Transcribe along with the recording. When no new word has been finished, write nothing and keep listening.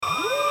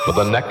For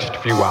the next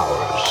few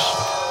hours,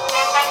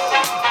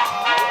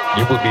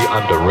 you will be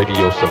under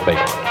radio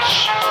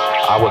surveillance.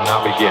 I will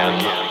now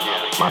begin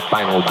my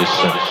final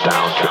descent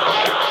down to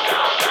earth.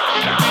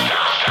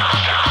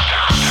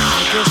 I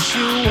guess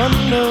you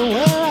wonder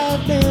where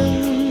I've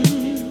been.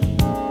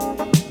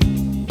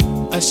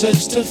 I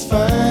searched to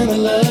find the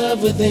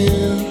love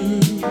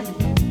within.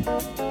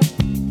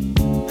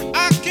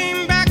 I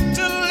came back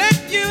to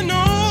let you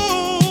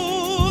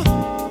know.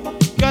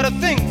 Got a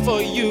thing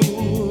for you,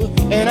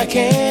 and I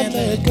can't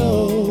let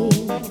go.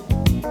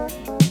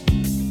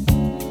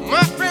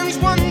 My friends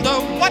wonder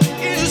what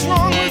is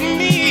wrong with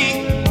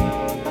me.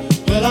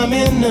 Well, I'm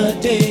in a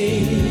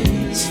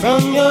daze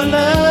from your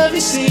love,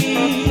 you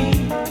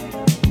see.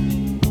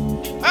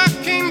 I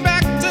came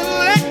back to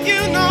let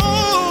you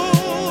know.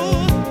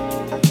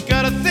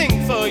 Got a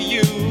thing for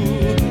you,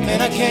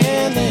 and I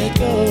can't let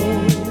go.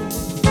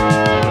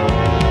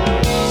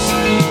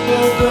 Some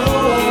people go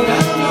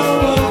around the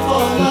world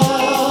for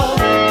love,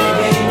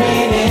 and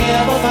they may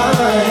never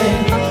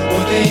find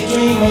what they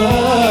dream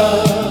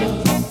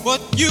of.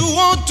 What you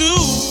won't do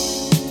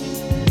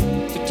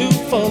to do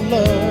for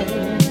love.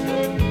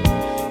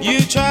 You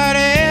tried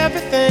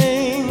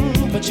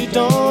everything, but you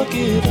don't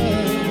give up.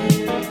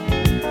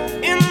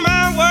 In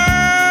my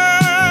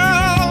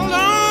world,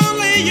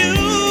 only you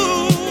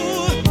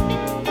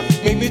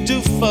make me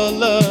do for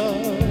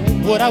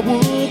love what I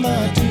would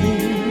not do.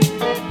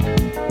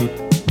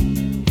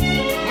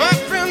 My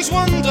friends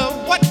wonder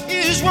what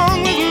is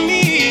wrong with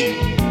me.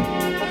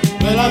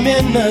 Well, I'm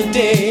in a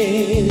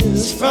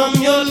daze from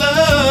your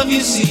love,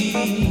 you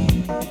see.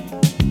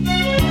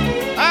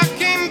 I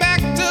came back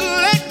to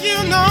let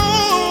you know.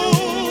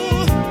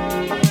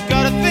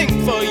 Got a thing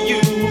for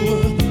you,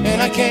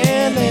 and I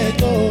can't let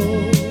go.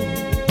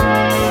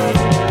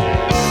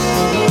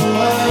 Although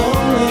I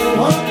only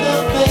want the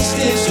best,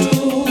 it's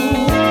true.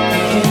 I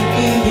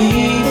can't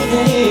believe the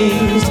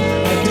things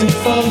I do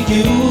for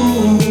you.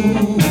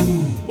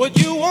 What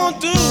you won't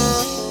do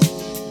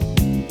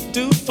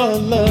for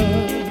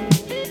love.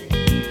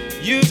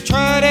 You've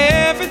tried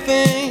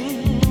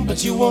everything,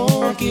 but you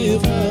won't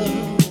give up.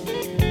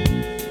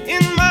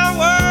 In my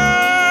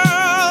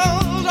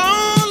world,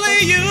 only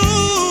you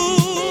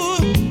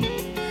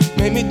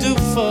make me do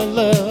for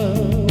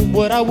love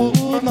what I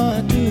would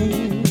not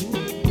do.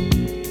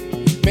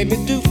 Make me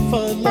do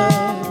for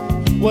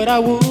love what I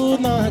would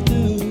not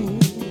do.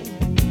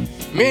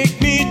 Make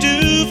me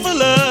do for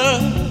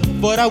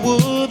love what I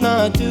would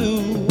not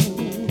do.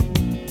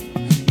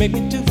 Make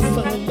me do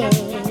for love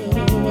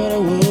what I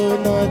would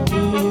not do.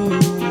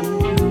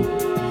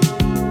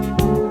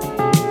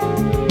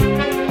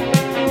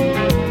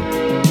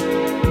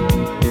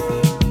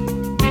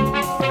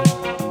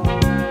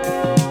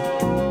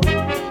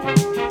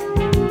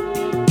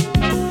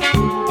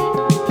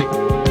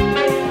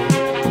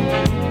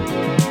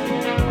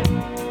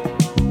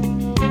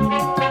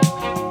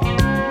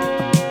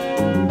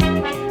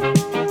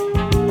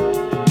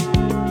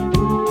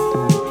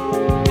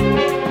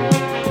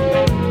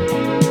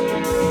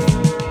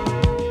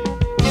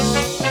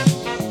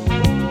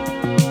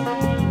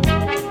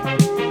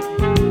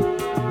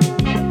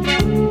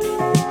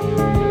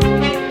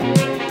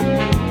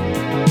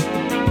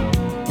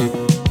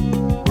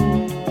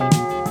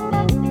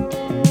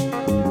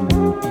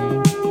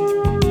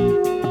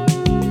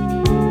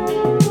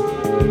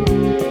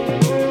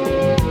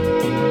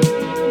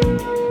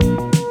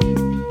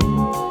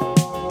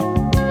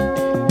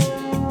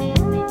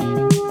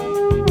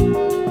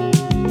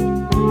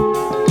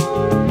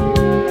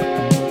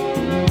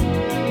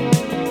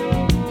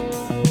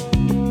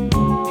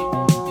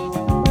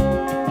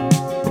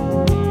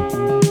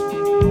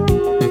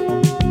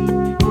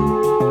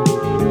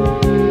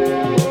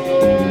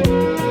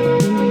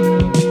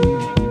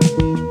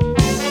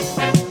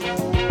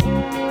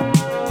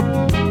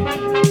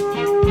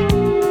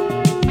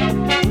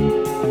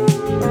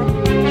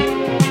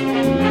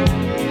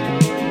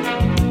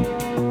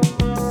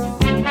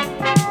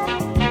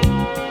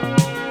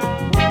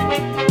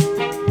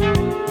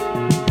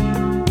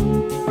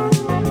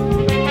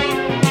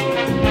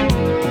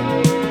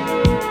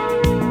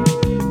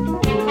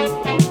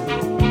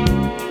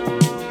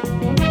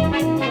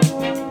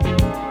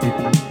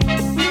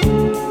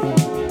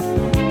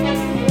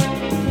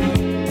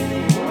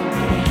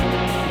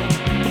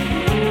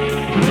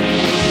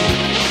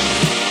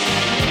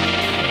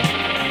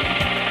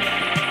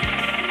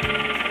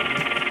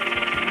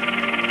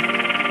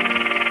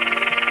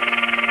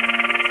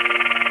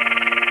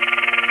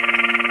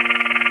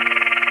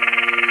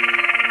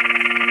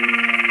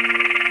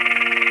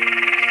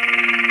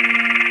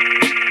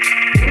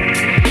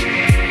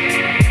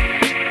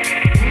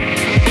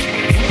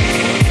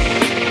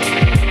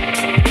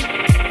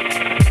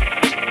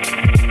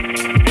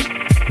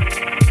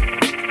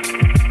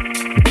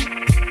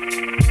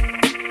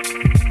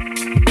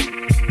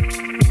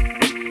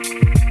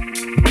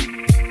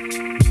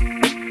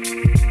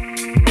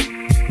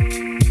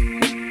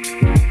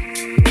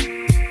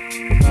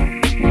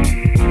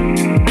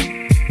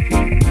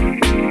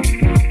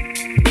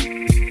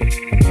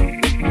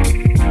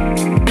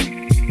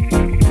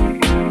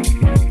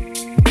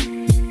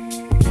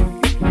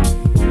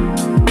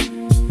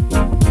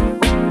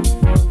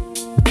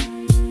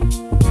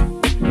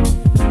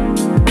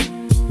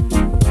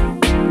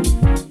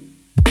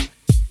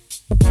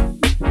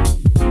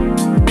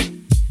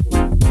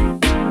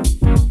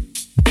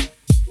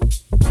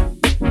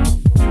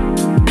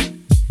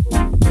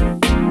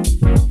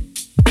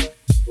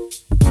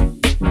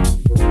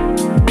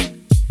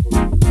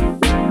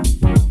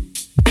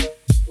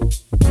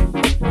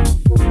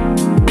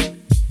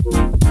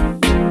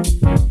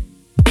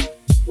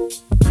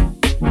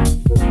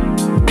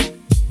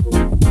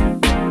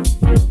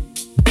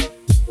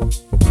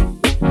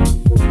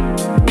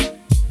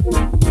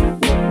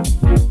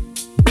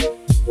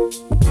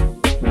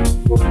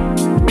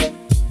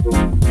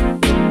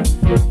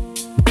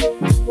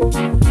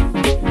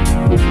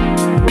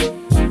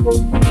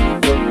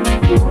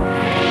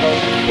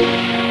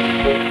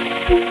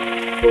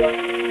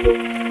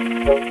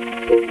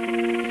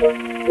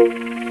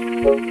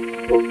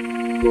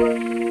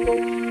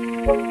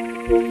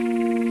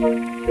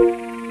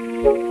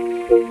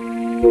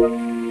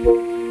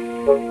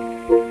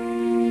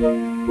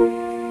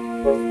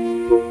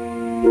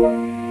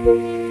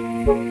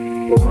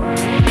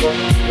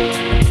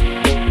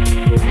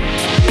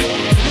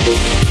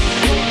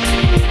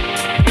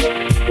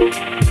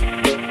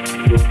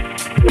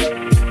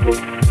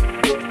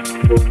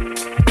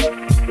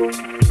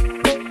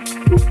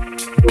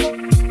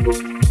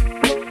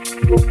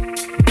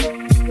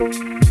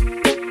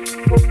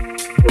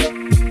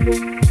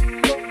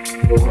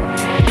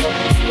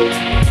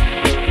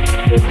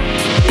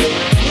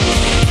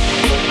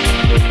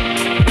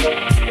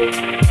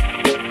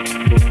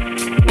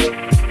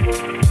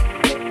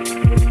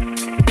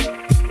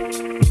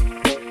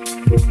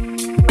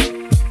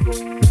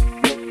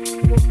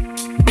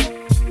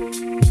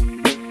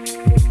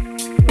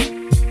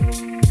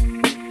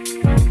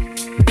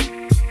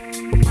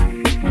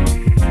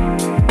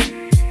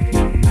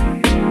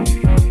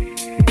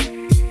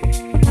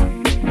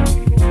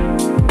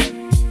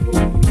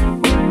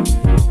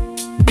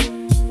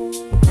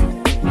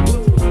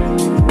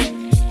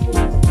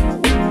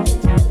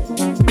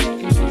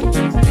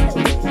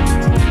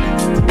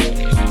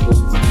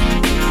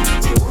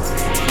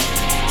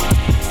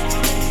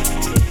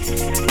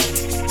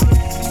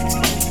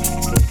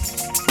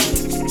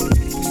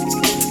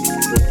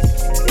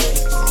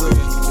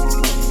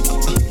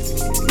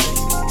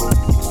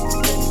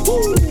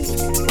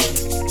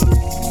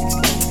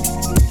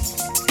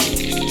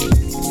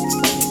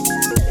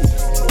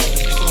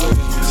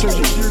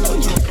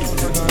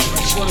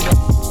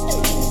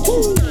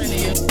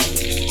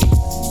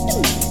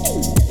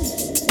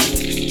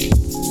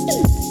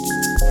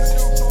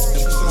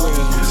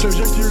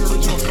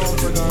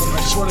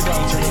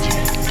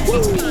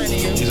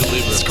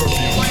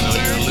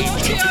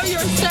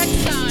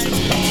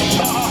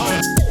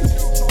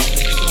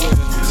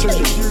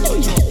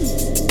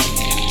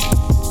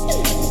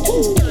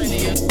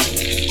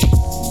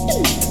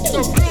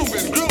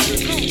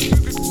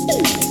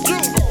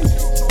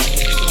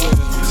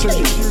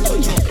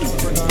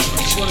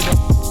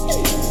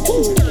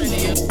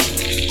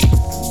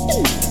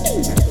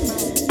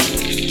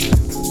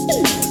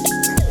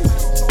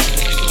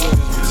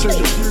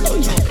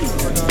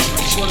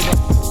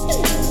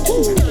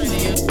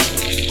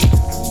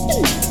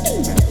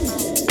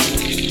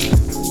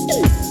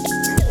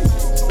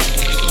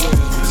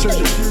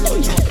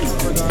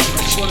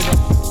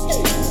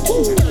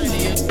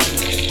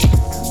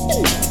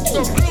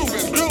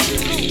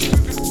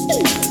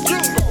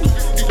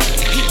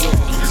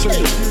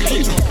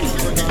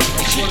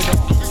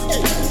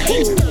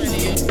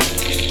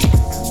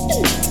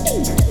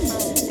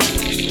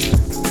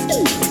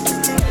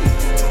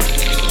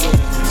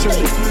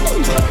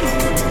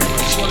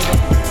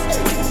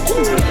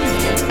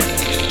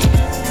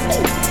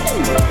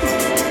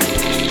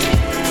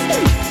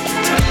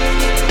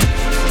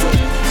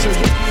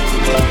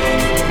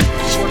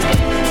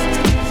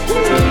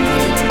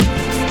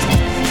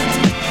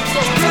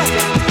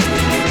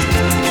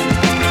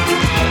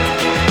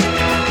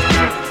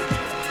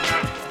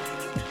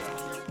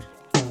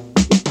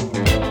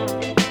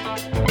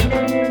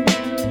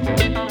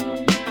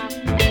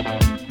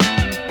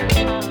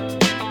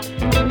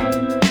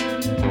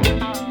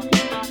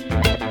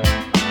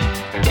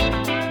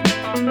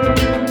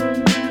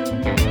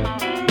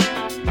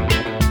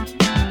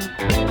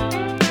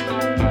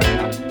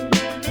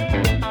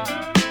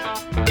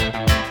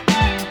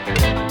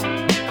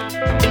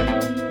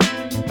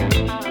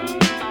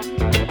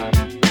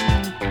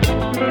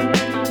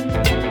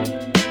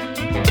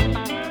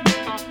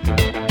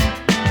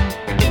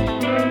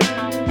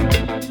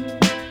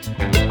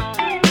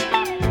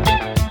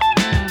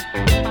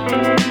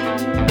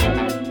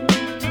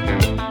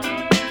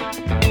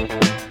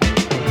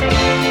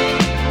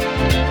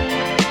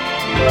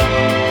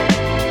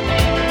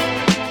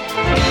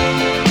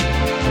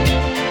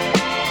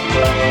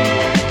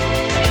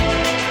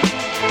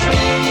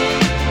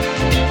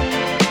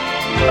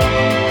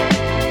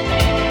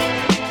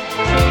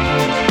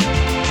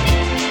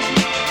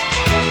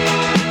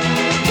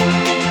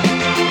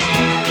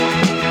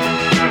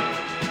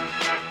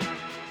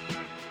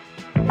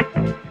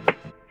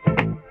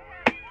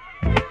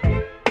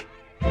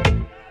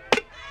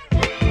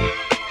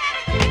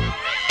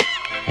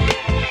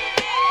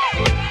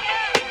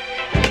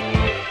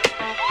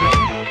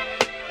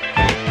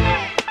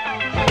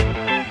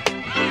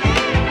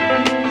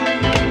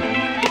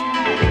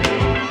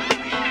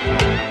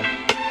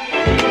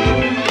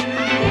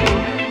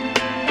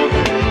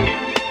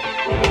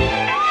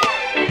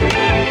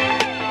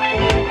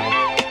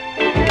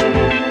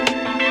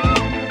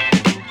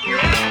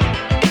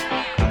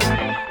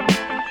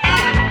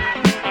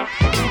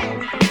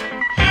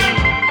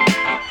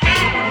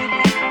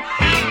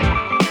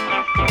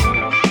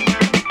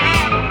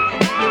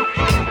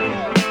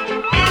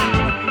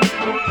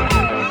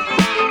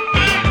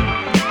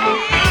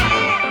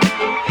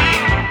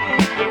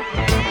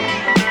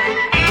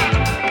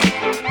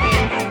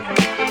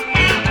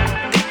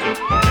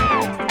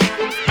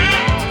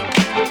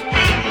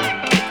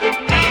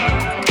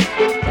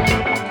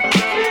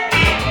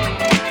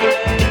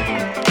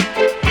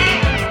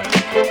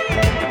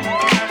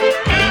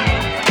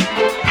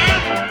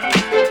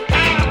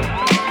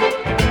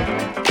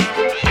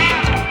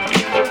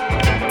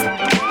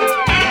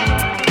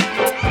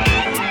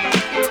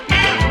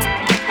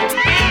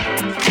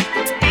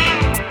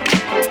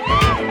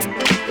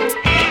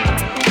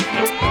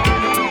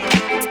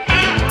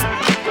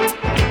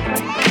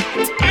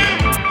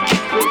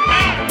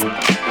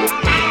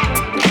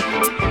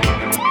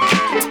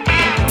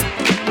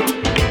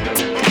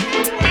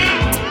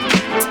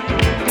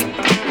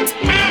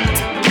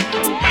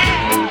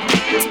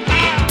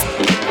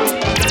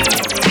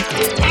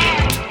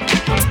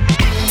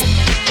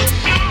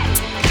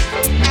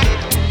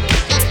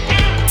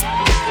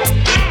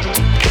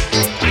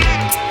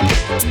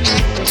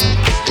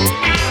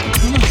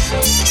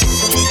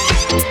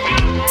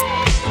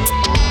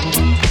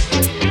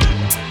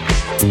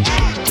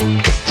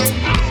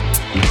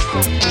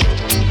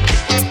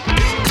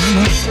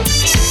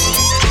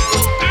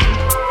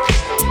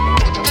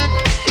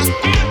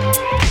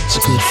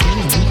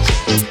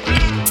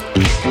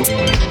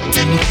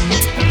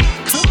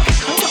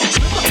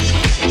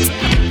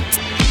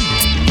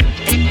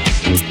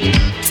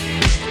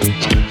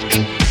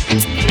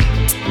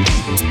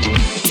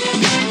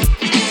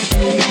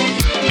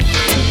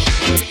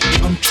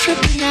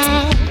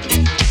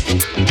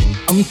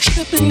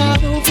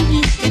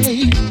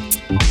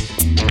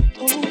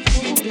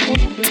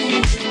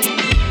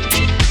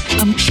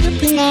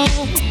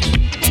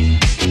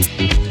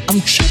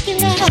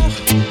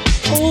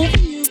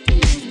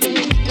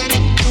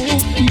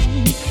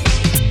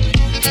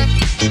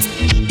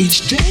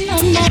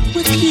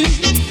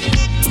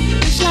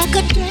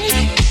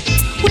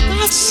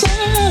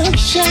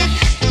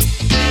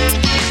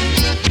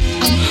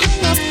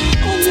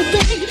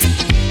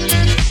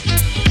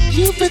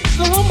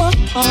 become a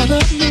part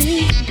of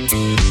me.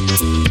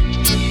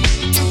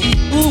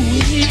 Ooh,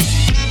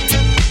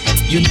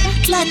 you're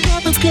not like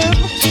other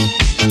girls,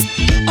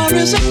 or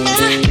is it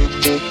my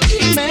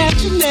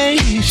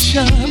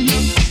imagination?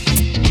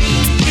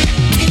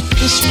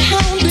 It's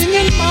pounding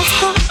in my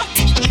heart.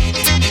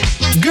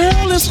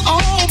 Girl, it's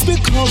all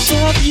because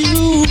of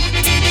you.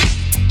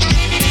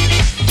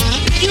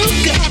 You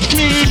got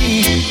me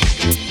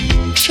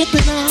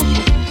tripping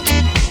out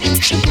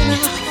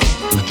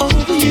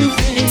over you,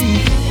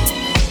 babe,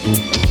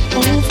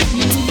 over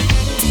you.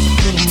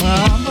 Little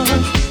mama,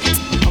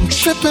 I'm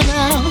tripping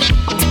out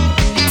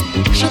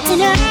over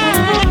you,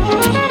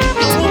 babe.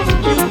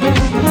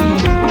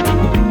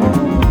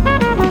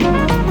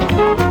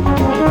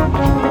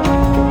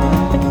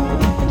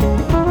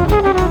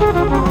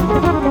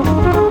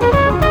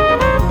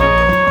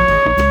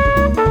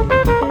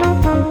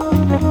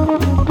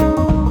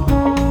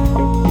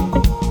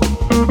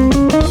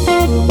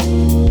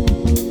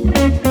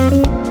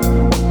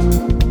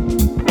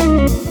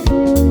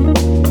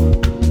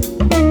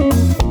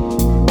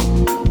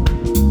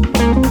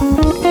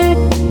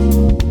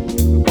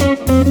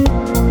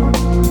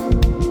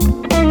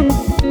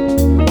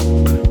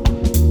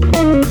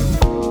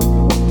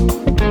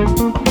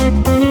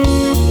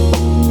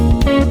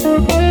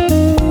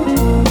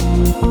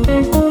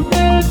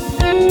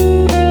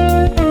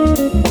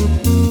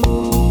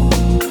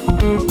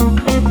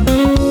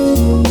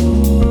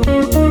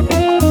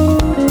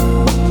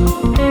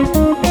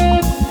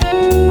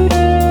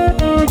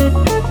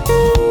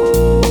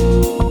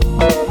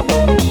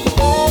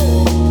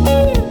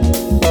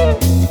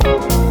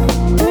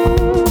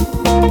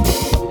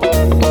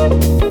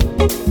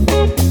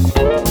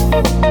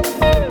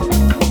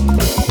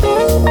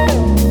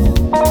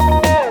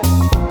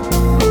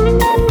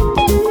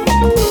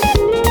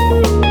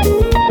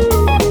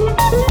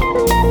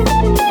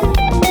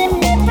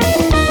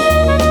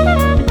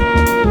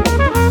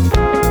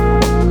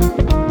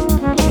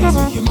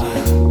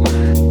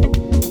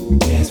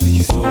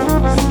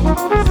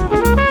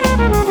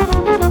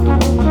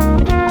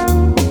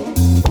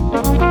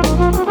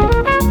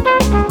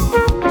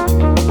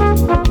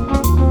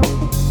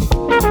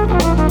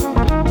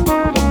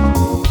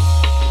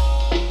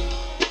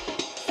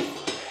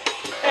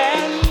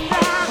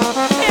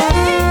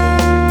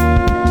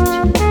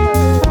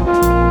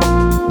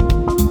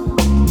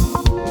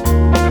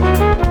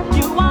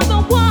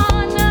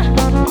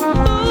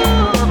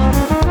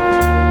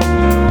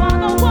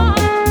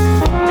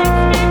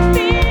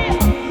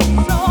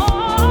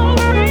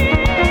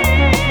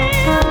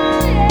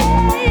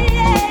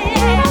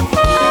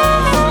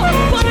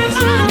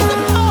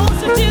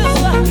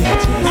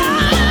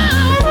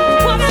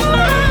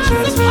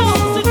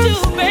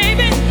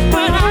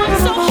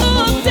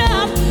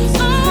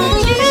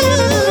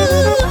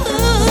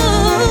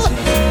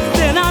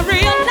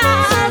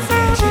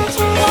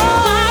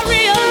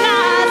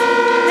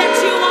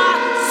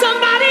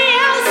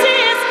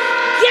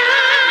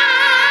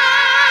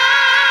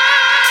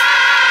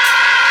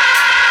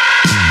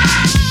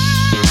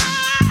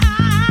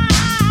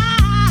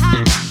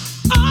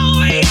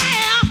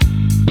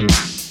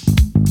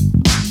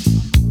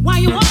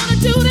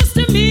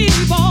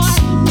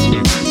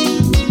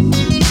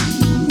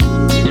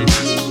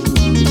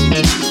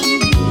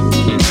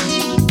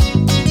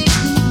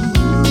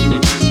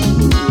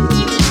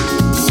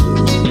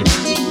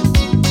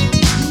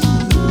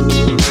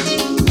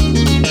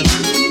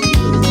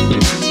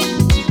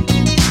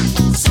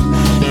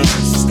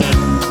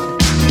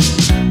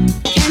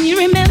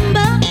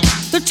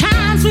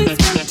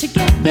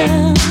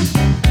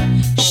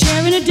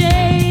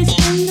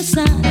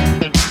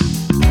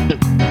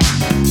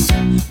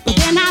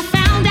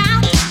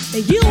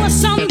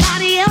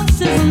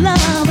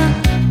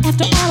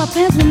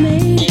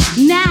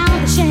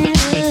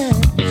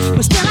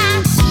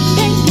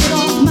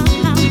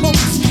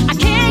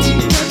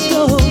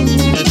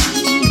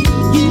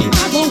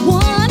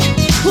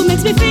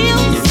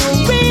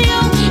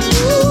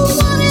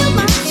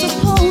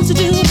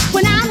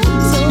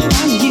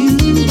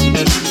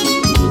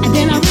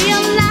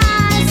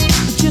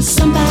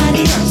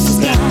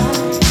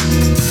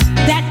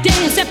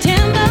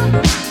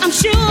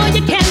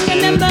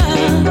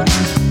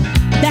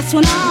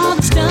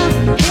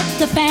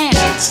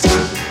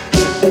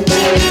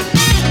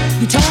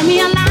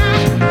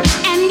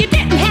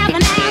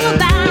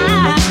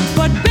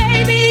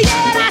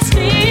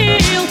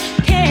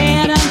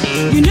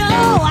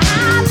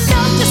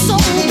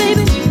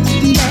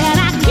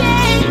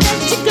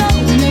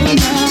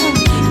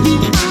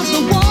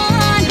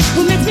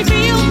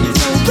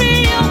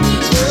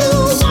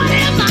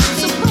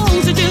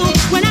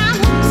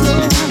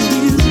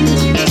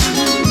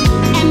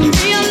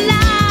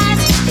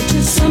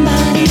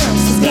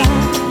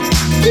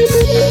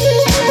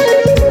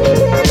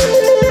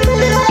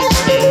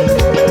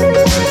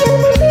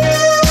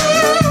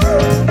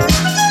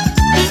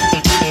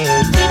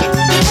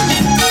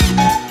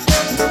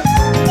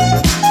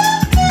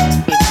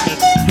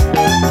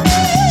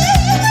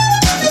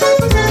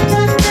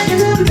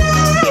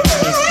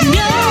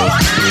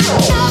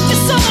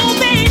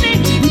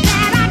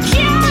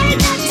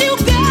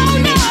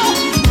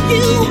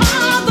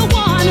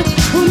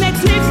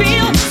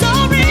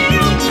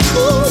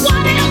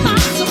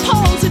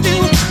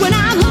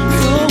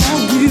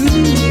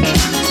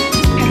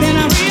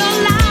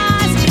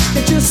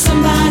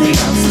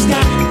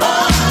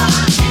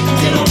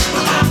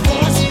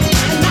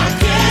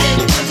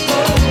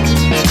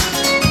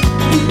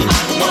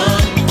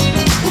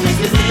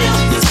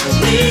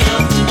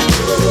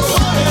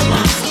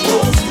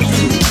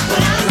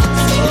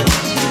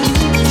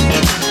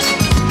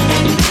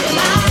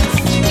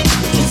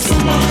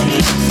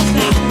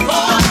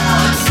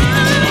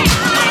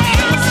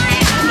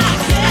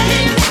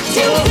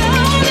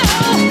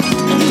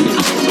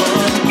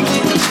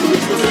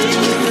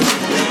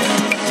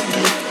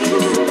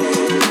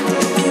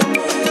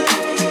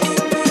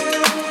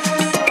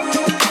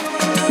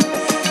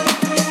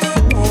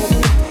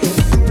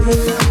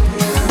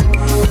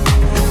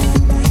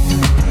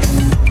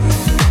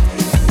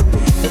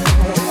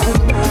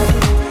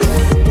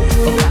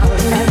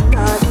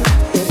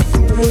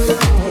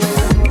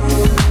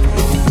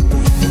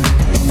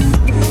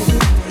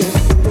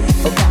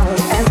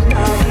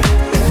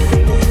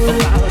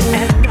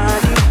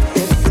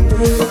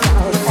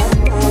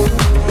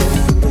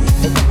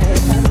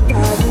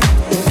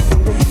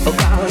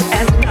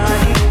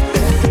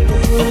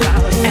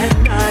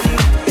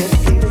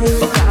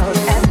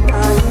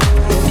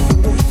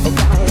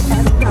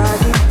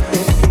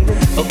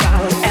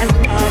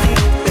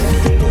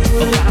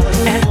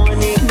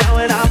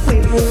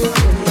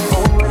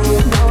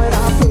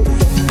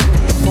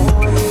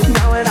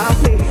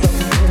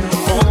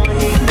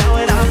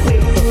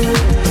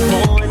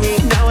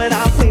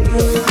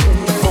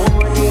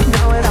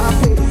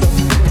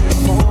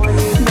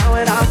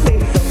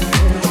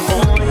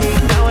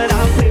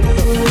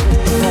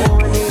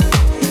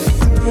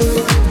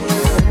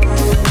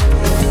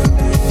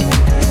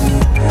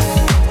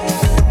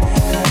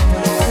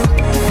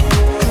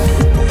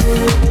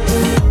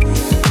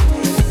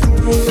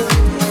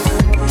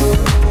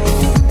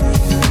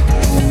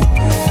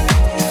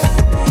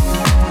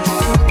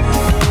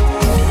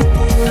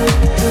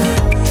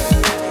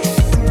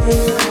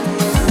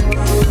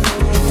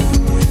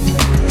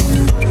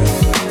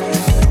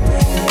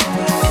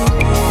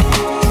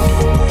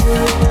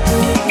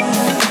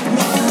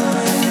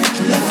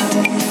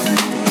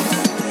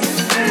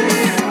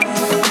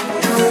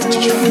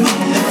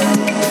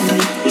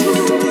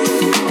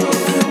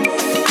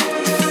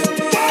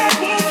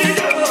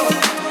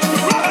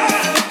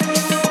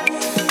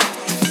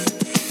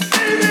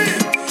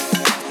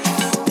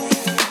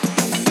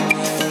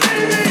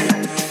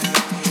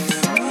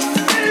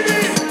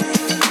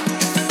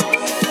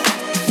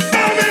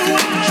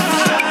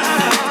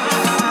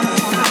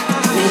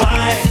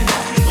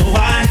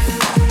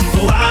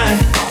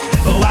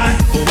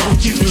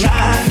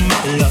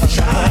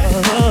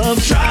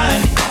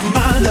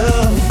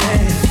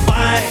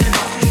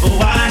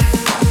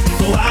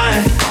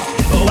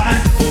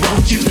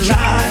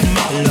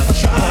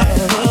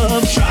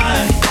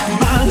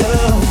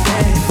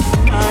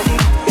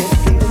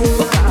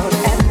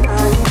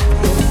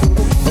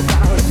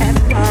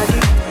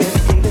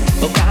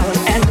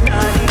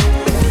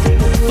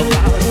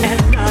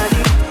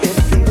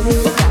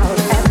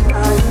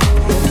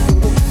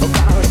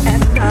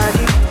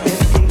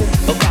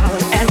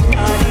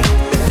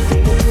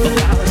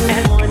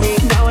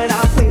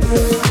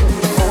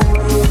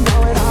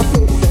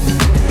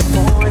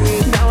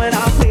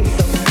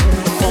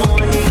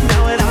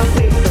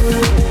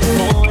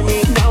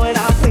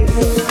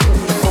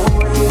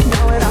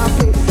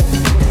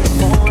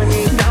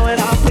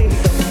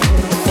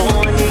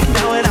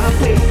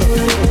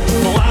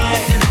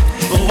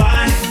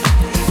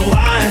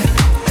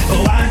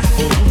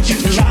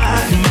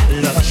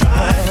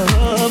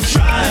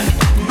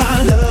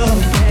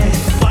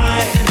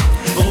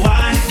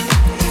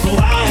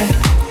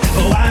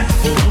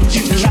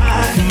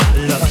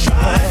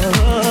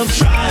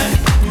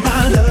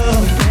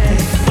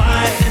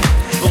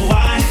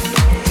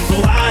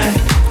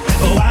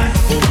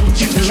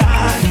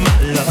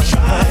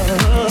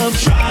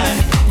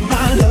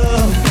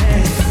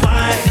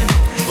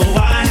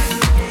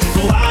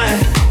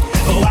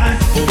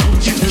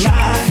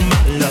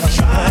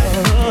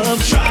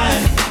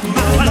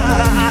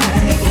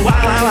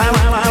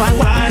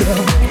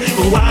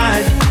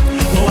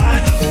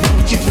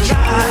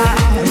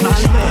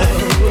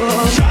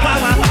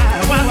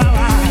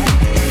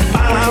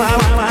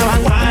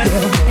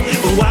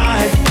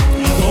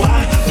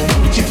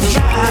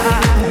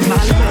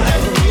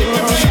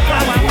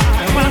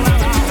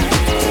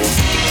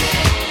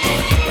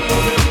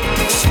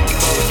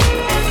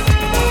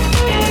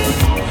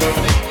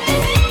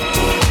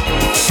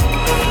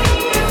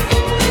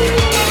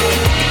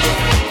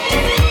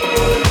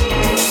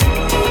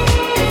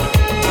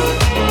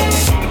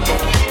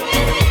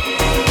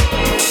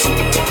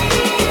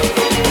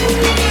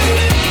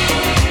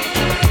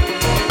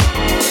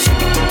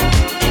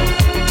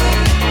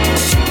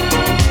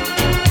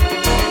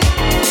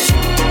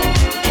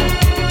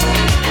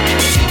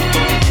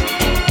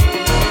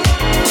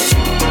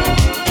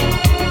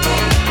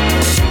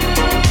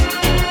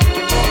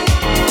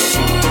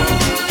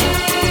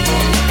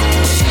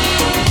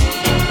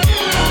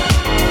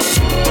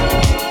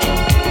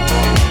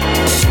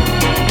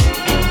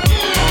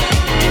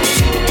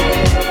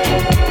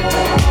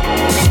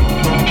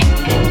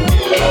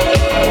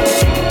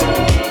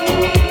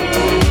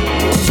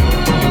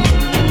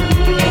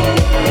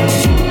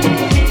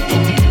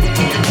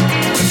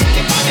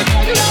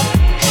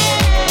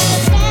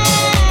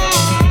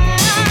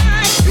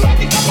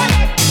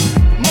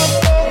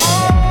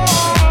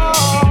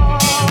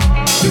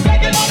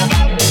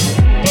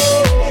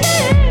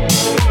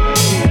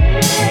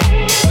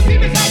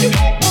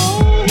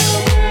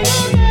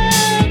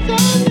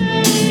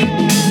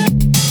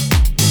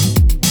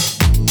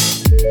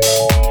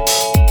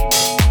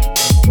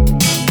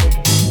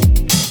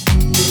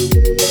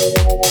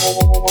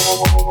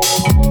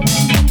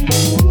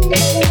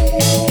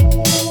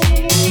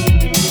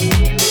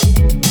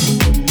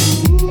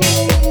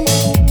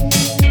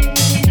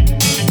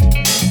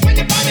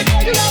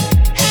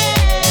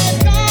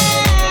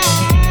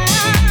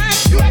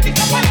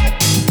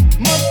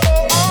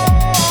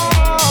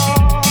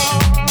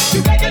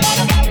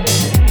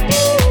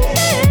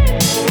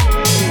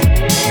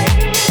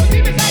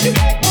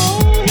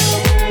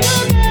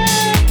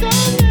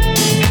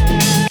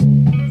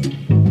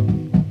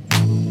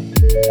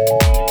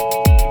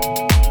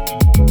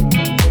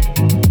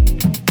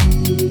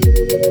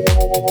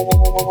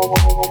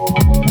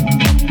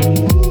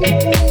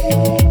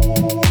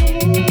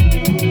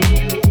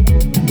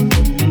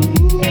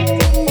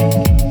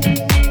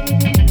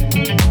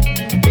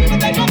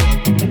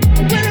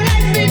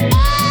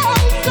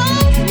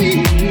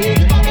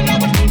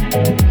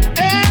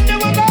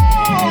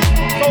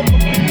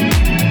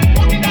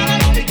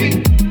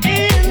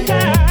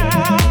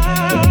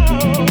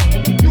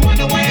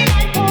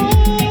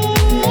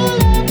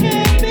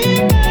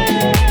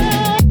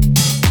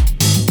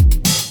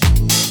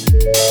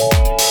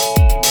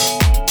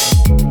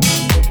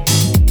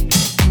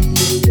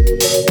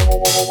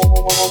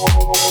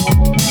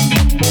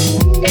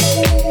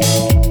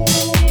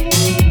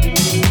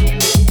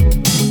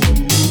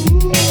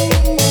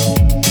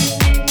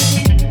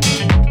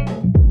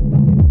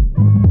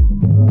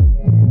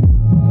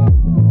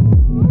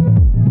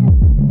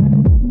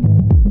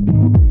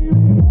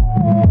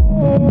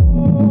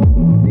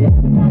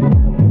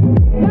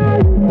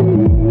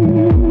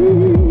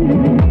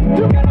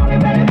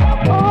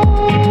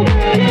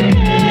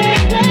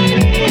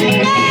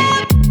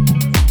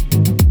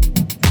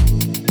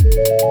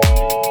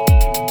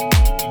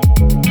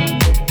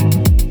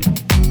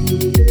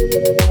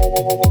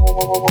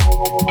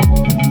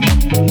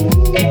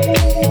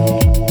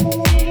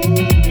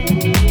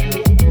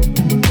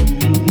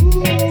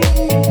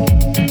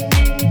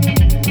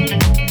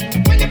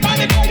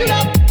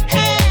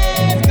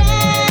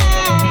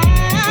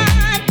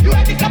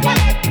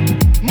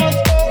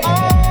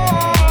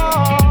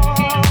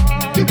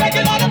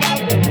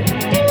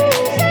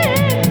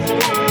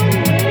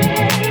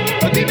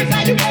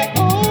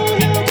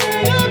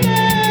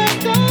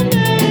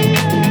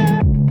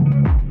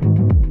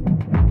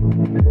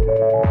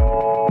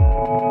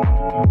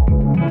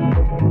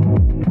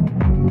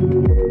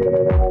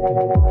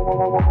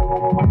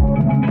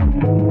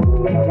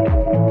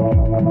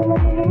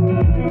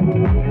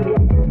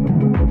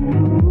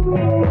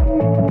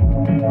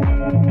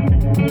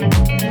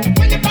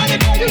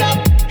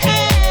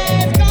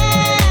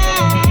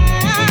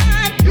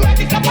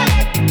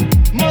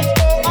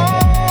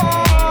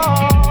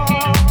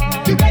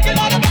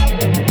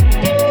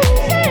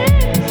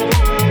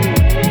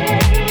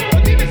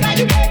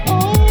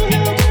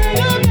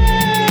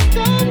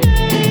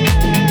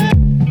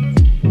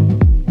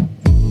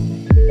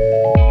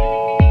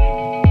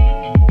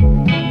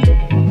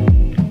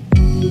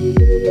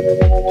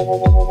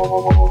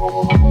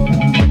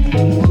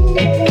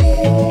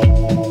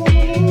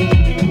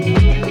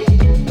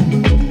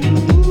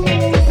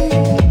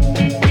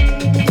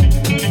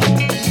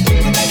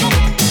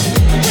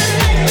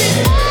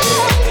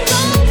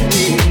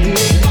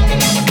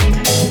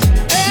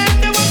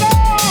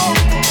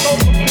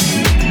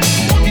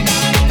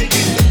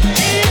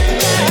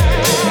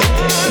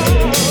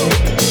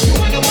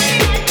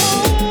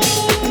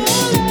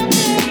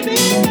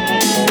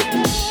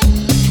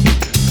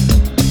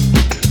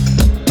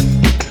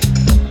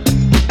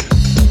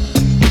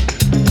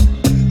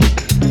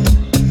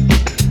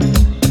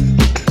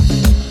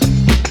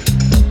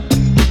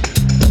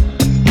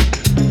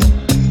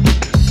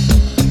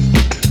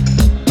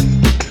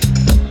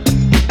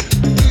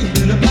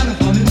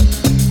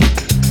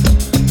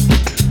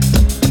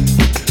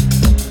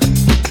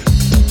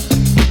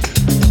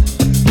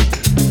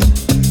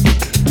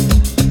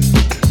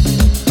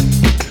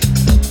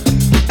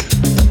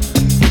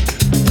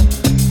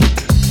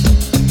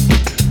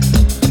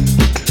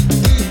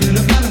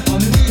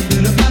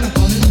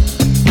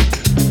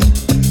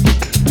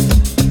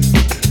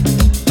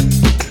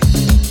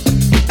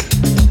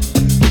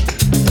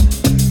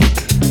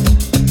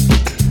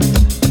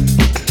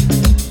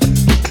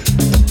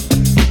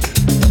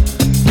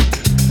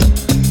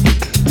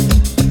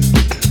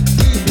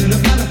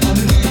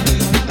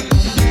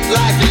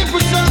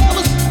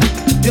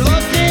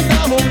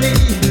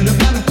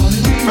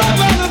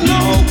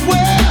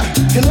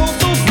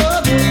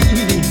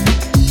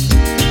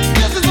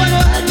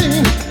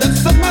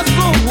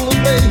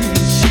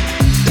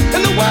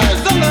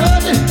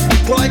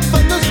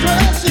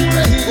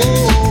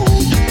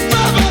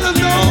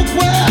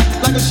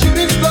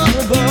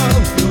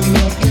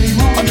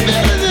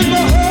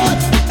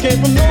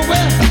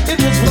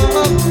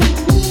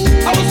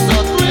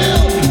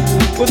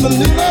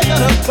 believe I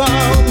got a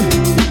found.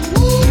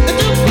 And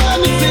you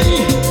finally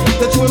see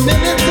that you were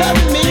merely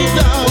tearing me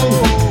down.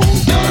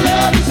 Your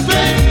love is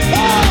fake,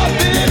 oh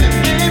baby,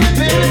 baby,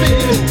 baby,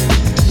 baby.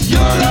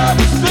 Your love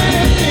is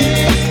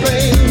fake,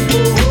 fake.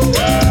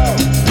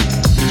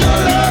 Your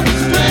love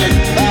is fake,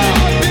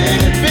 oh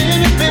baby,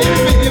 baby,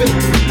 baby, baby.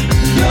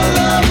 Your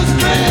love is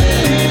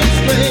fake,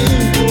 fake.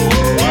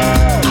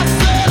 I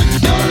said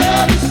your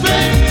love is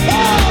fake,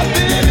 oh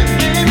baby,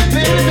 baby,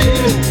 baby,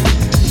 baby.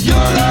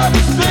 Your love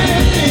is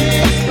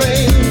fake,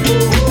 fake.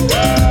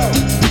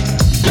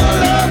 Your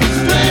love is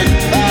fake,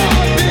 oh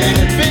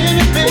baby,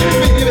 baby,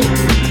 baby, baby.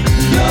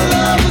 Your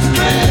love is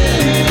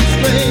fake,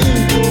 fake.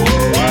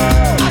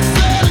 I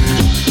said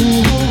ooh,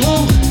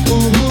 ooh,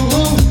 ooh,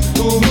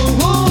 ooh,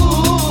 ooh, ooh,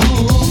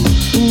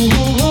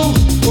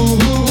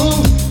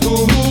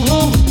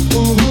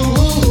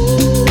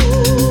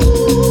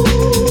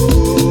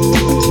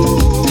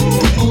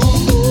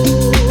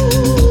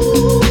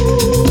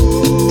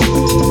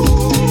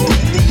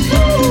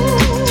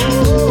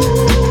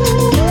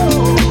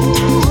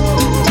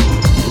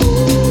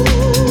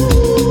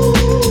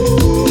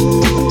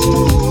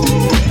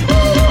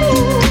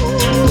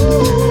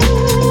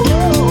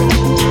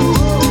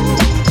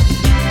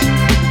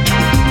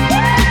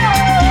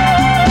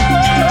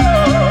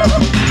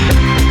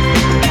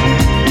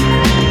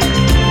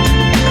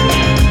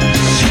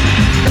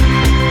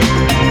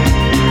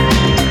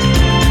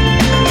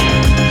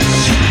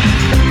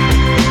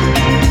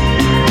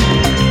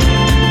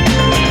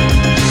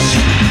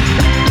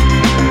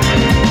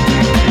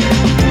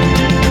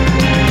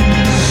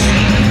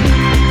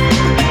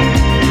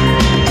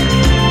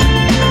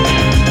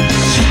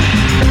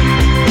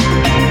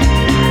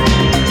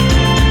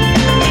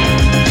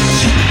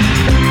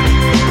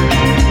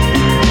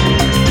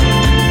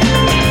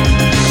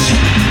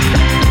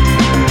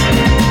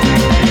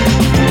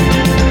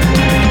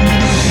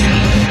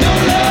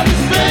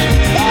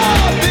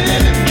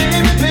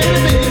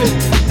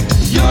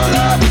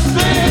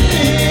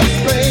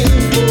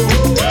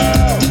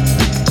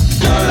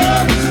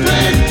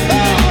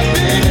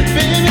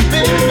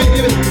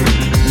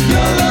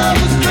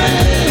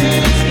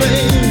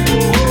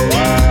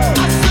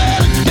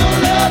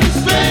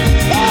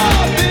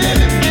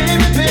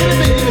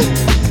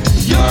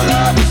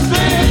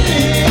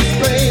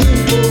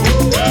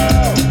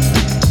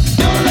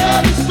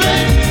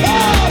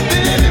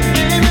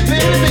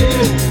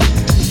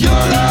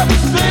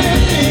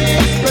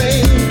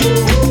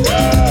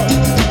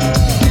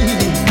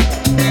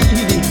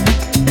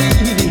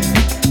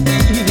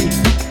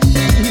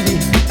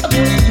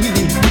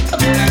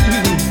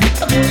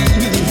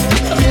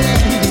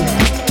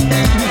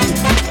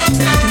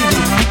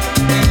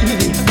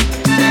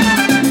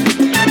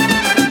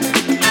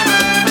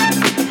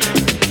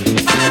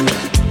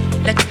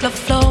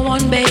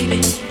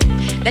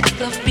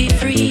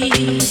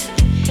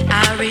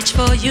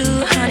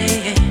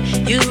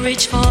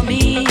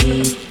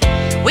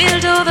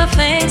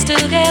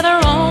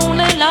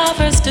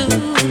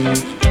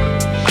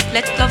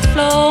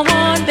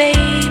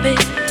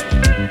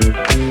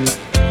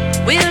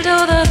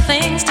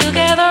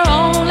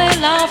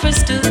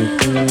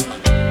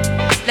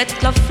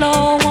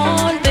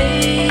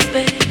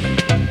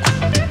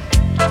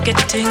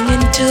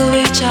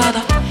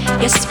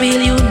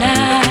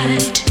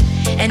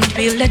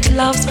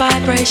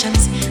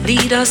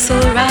 lead us so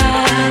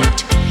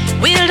right.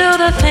 We'll do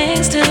the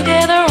things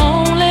together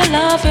only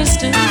lovers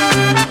do.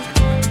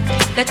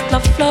 Let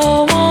love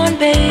flow on,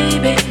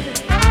 baby.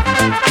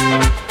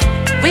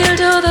 We'll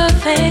do the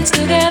things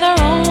together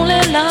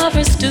only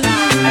lovers do.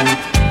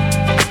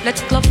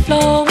 Let love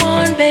flow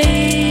on,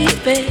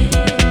 baby.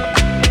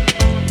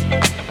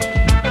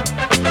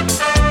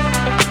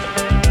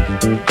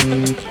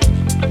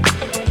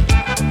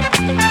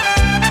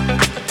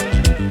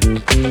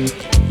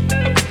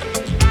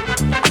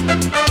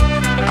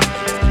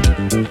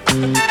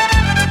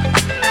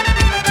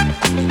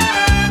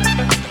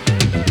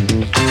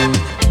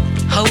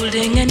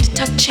 Holding and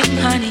touching,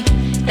 honey,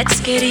 let's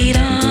get it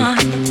on.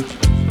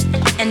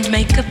 And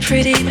make a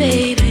pretty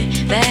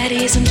baby, that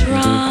isn't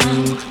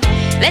wrong.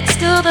 Let's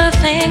do the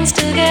things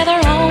together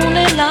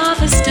only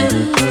lovers do.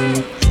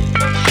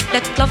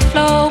 Let love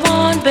flow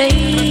on,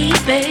 baby.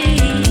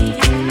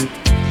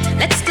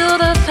 Let's do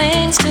the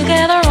things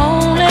together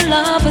only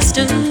lovers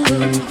do.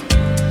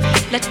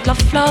 Let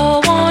love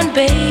flow on,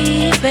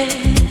 baby.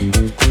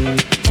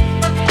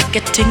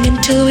 Getting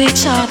into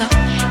each other,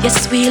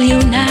 yes, we'll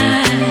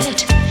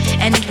unite.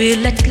 And we'll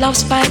let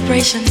love's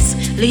vibrations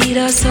lead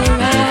us so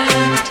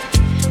right.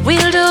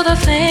 We'll do the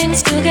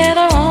things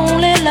together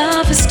only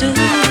lovers do.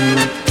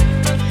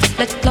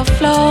 Let love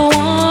flow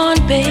on,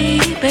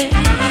 baby.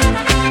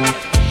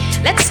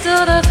 Let's do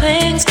the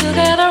things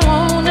together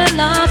only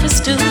lovers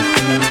do.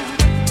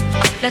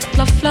 Let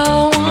love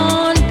flow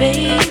on,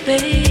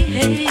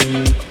 baby.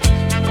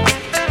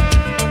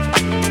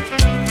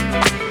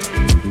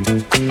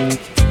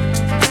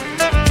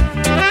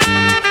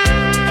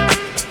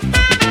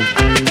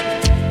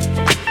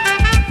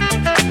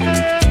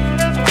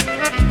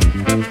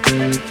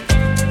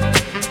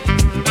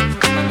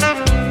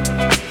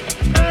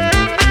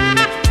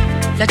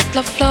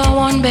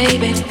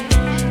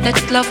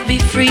 Let love be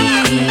free.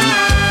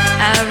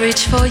 I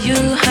reach for you,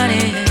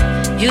 honey.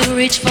 You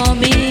reach for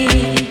me.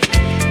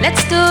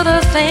 Let's do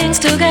the things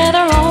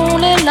together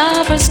only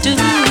lovers do.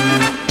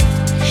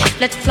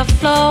 Let love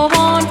flow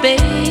on,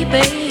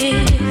 baby.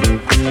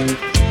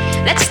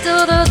 Let's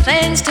do the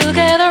things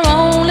together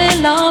only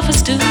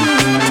lovers do.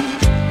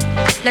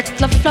 Let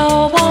love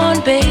flow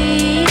on,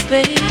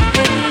 baby.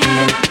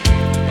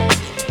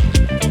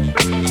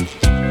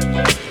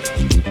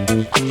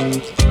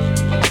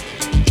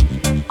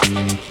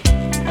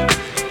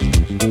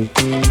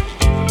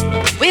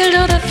 We'll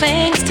do the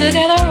things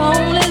together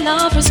only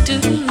lovers do.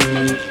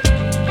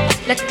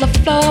 Let love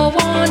flow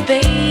on,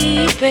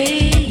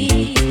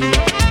 baby.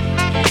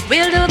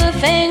 We'll do the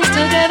things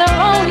together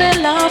only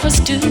lovers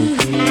do.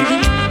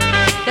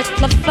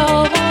 Let love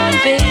flow on,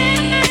 baby.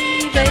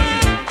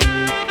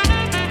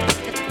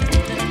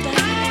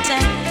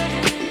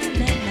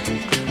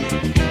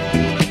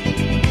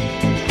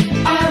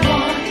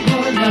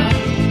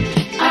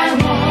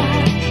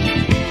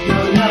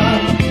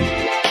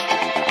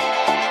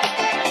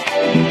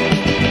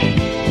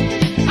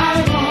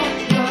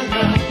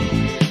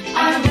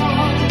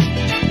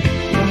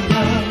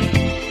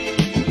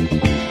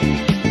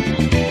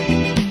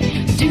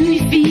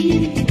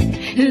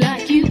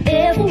 Like you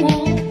ever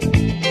want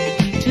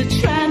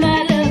to try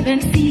my love and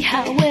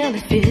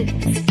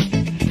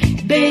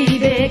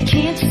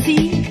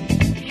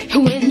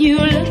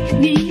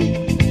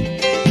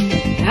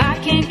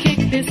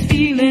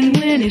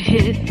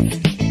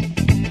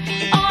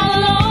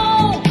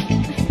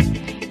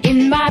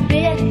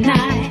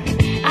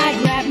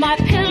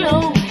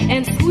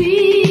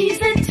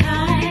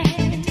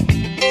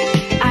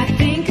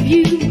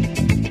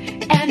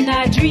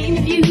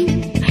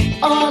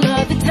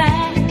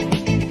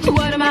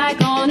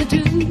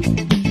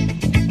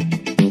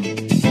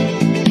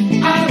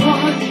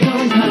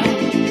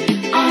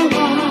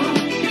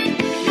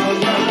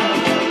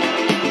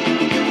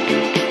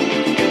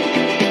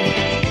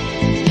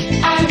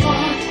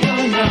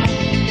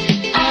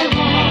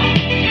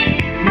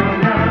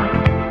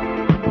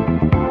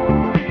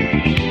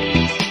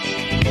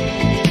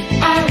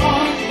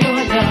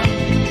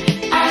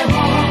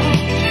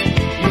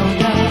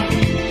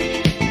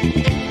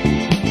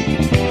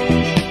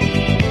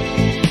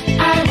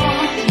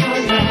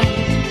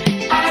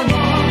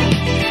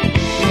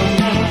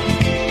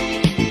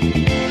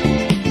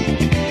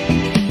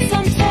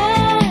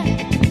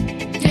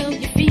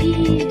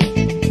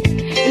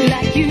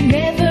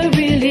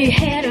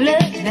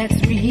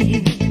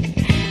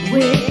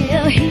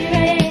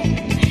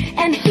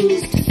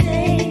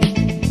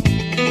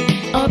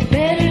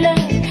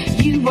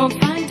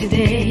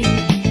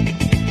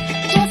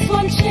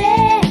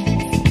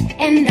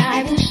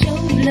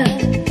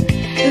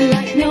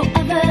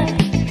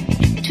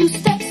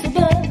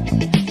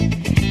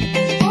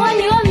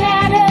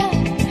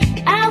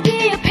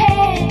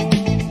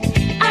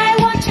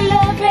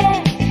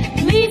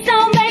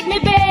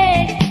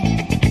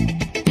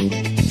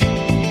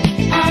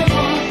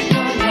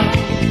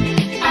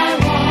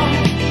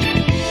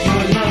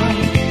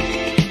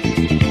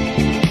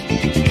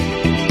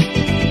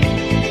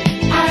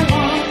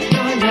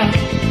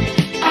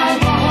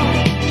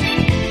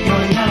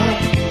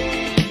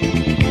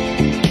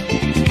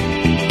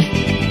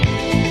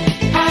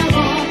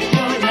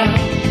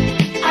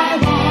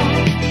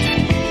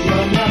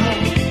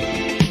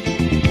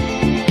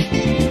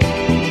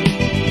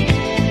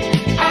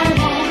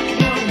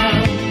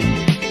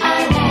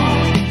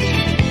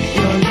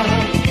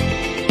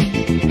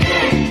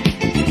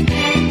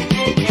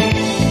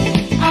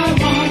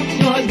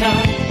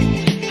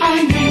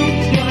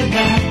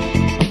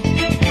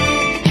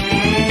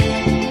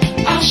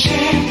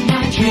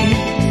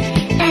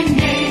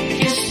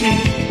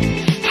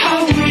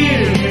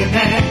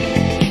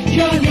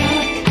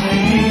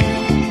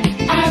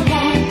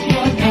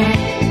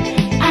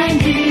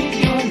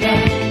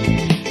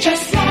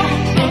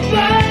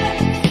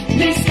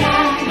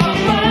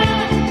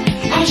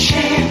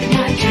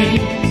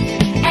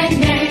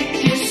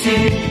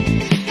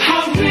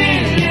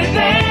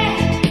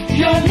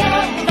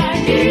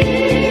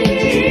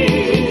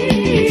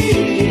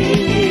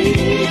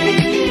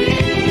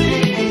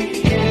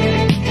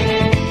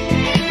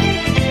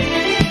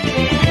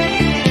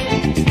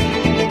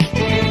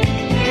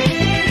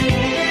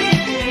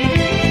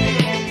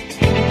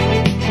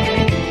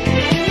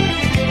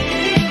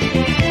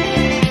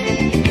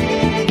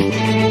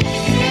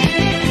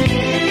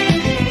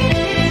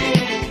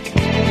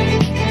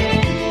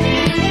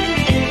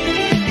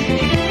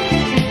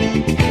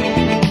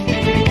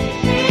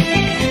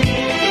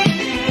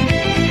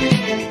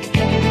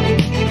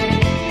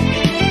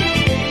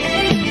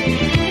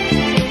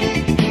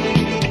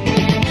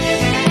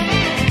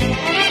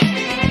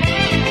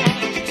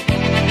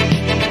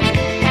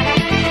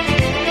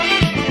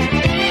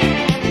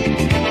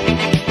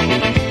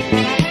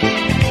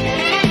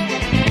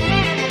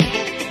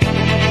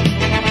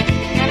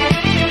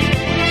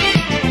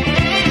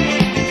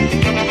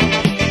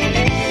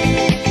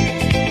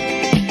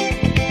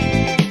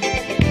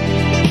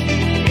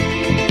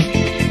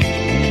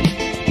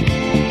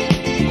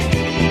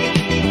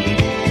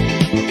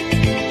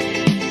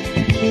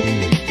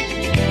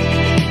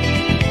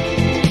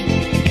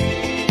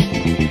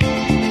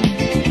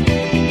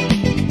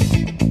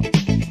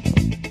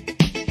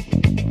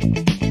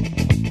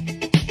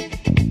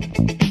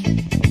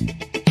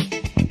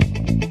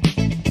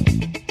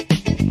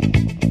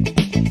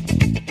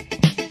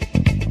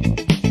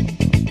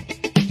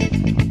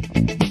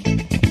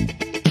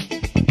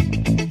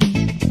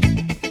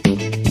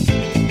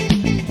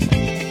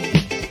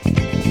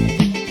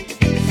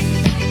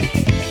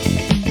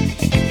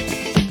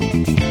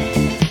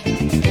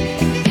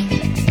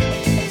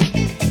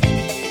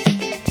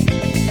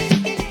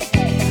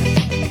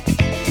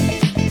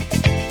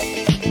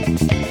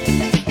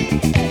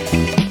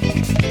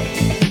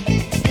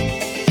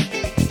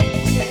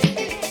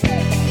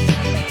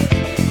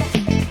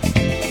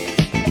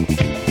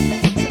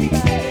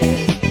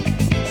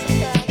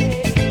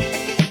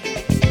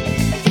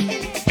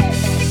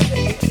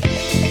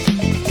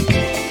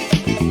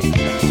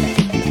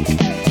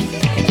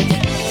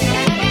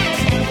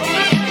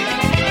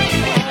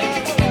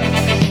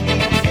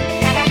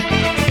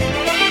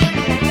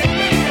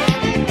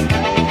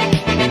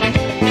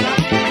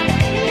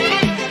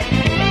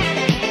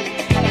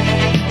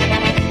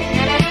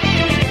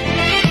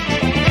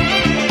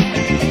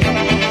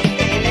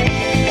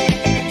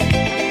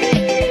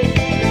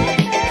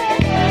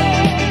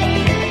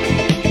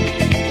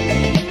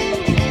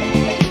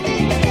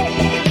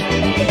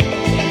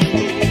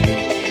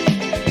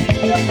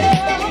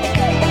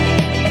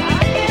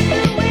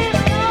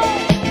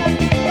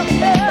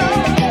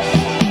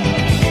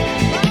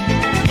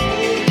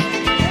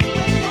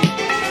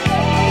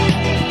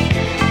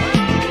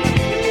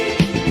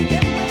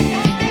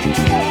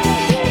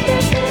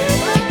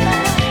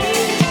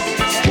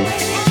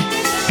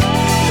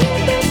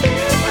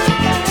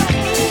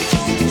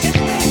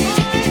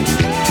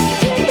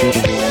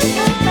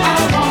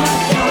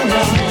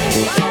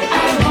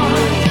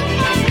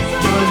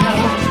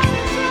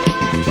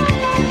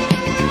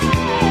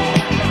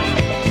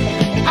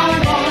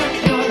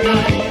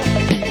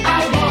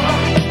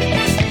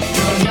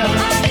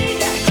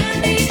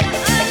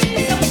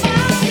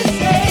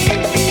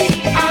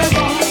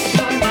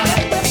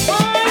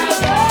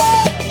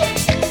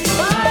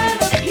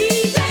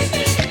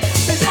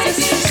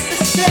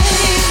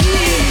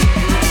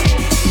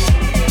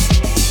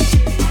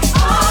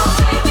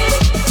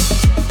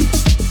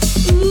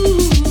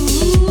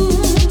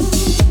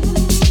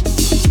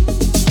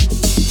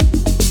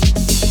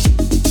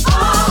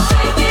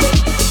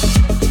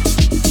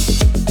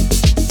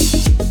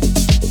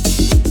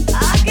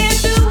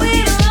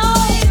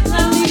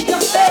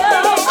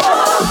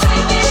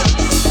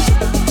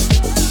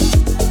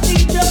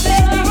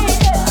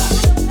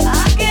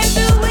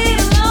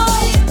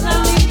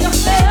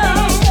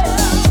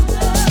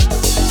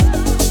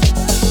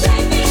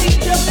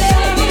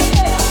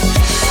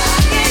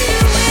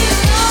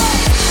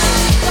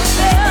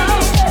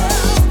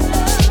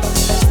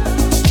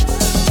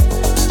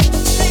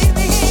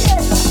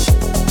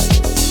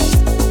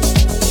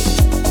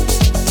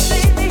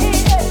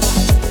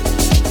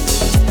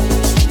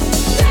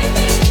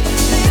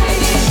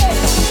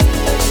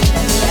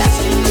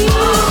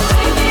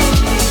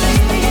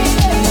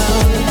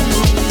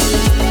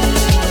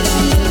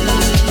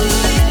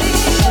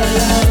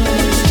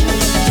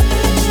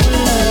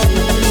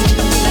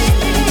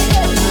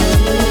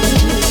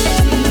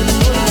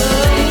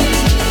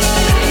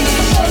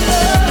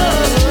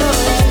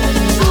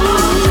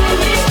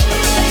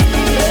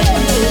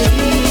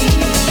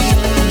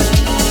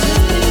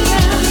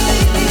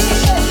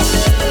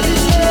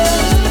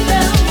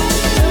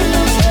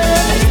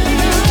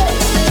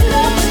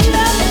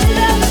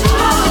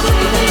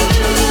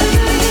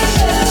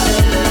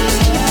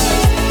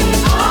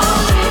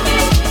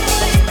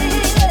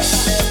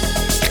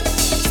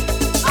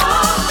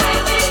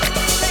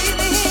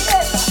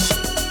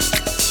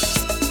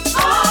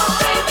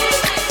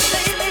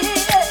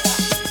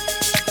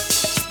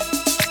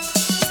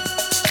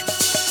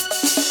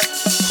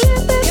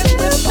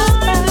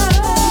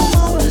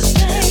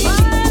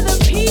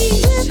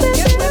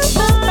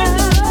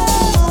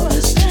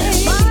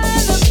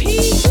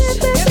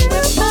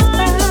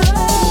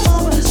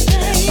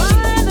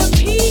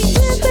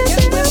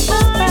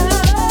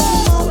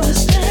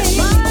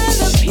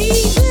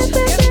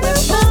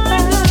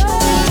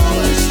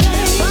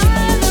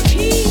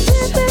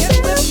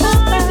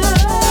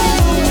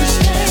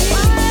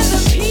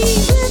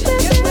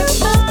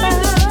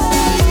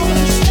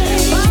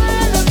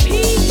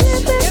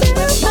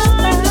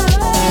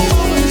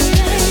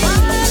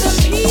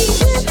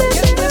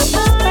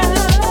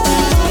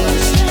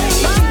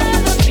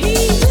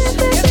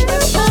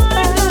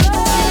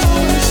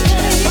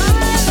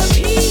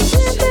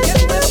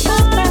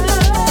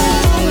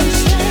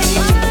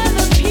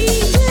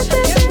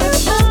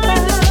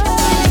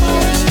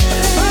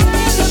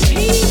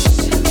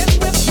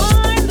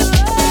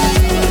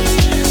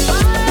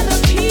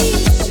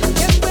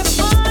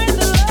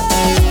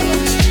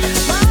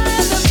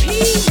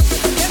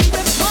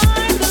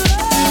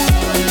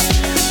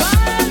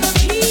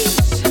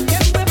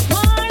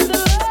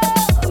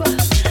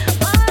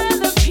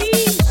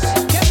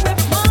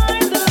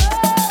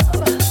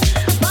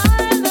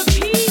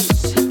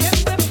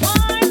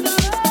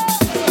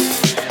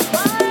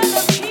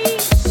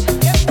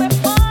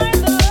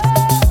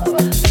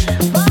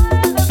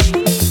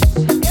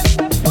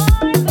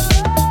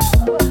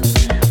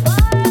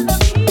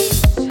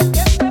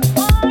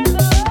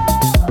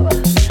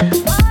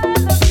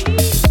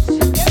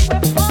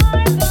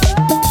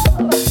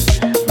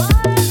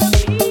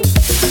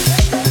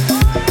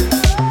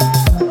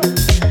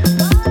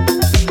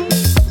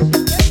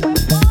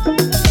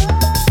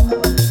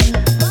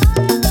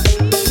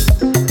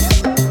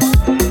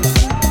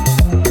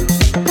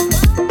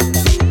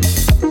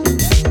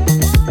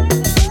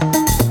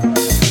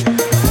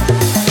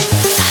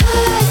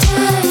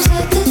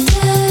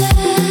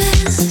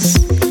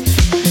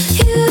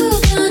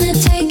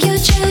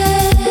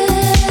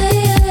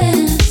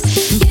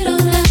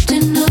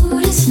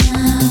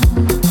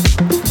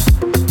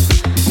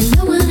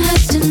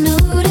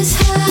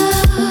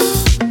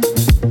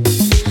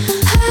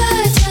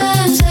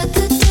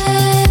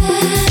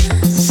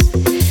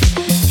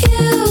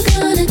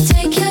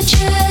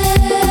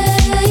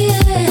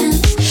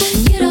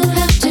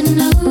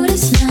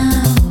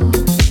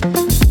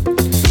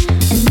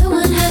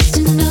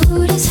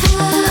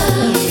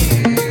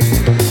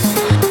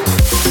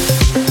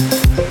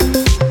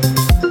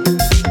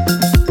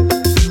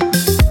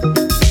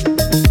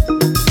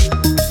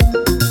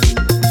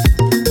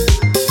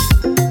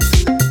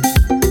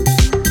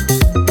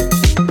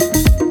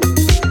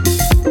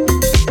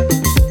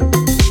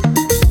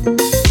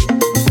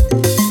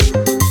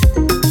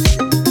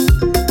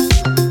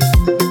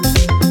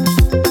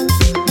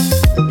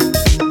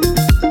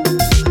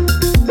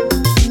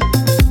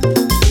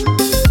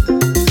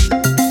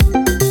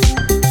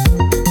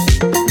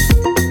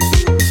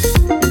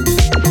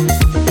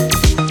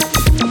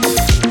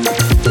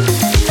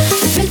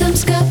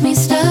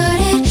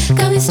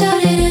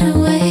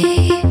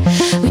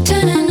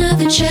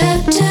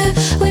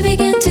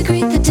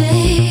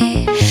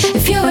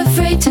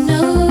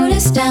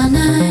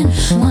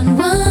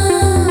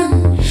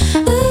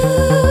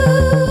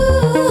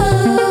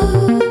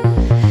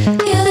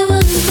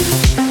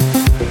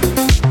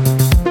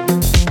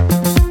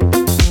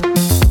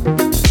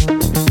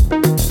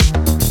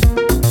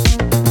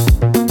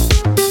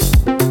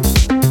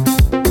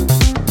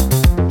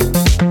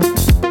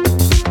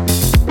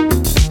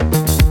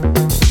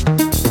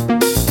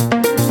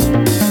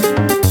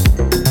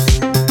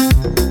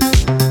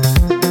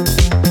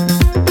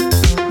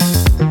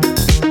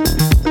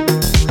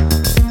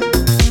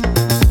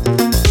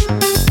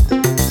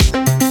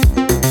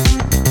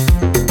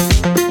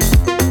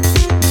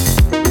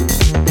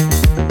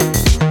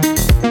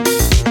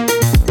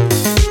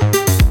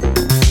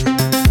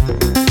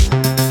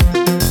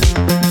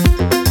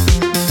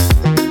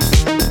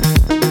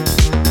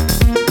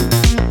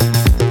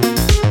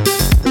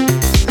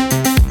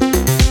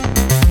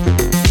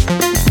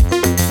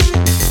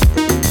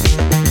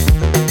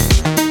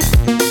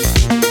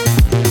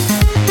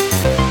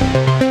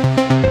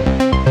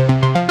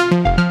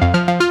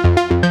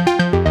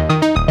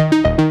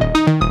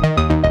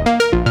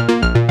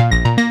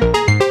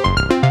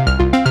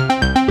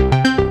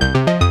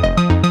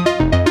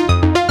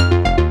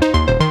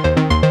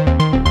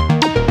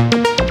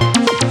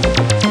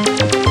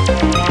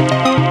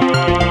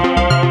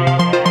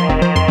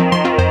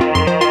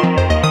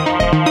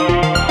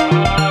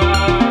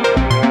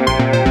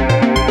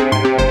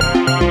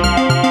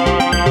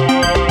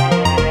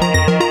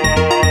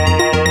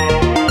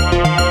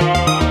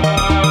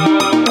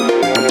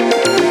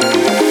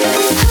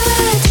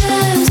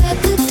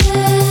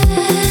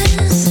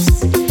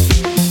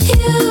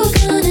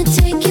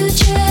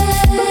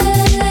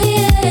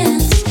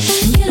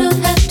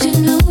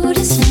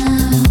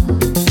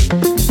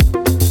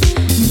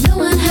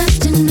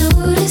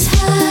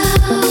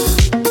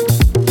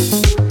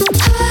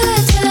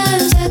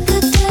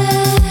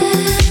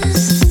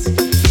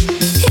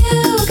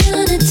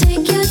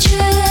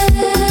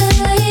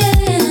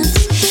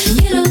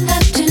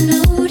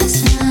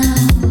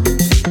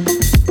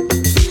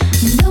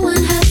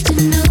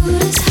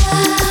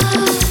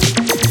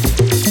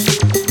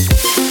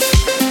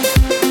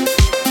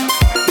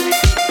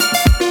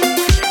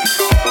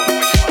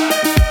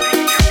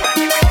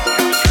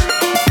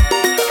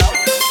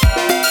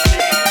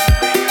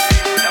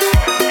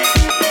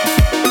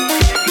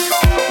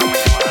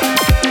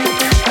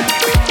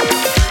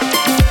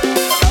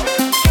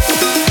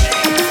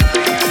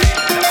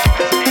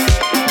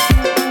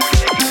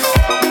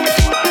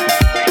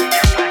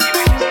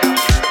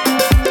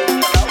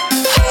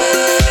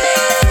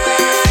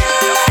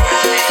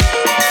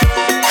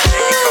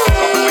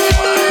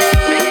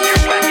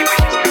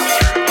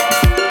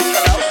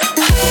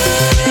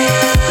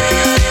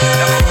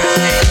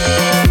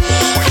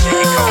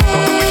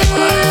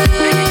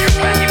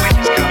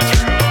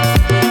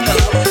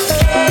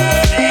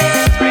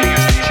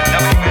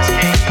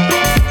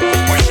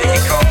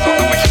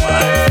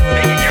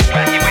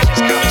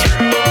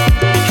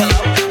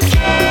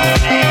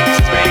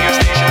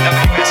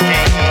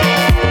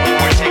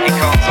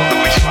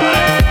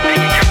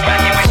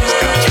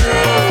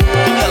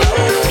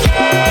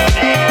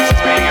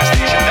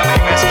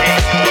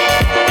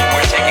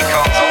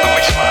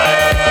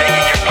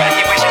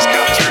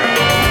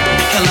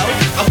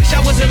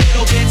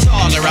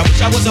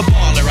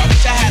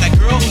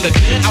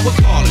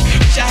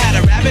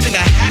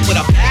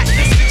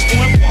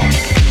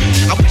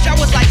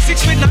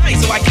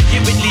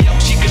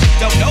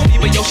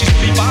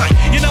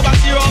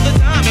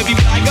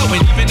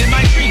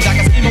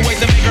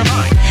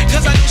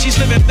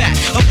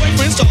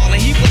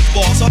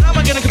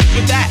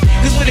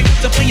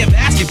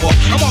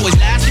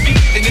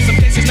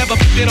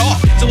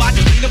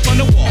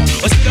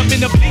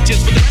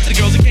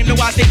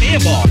I stay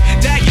man ball.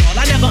 Dag y'all,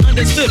 I never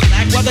understood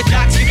black. While the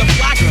jocks get the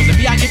fly girls, and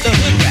me I get the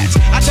hood rats.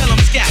 I tell them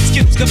scat,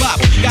 skittles,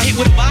 kebab. Got hit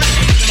with a bottle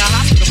in the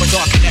hospital for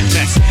dark in that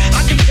mess.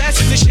 I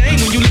confess it's a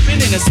shame when you living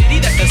in a city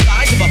that's the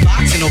size of a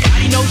box and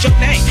nobody knows your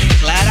name.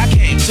 Glad I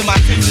came to my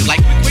senses,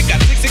 like quick,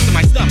 got 6 in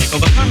my stomach.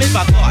 Overcome it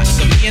by thoughts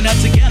of me and her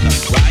together,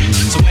 right?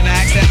 So when I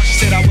asked her out, she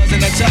said I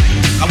wasn't a type.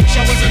 I wish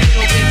I was a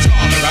little bit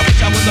taller. I wish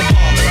I was a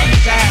baller. I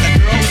wish I had a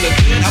girl who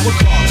looked good, I would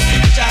call her.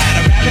 Wish I had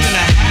a rabbit in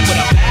a hat with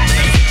a bat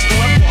and a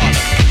 6'4"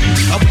 parlor.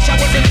 I wish I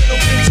was a little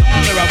bit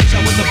taller. I wish I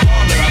was a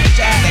baller. I wish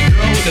I had a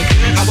girl who looked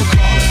good, I would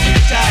call her.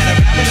 Wish I had a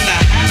rabbit in a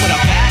hat with a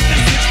bat and a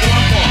 6'4"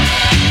 parlor.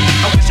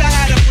 I wish I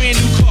had a brand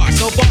new car.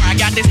 So far I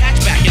got this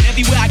hatchback, and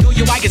everywhere I go,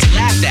 yo, I get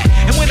laughed at.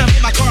 And when I'm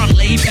in my car, I'm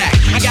laid back.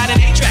 I got an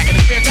 8-track and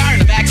a spare tire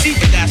in the back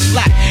seat, but that's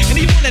flat. And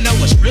you wanna know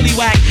what's really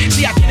whack?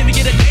 See, I can't even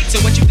get a date,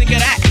 so what you think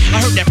of that? I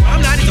heard that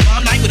prom night is a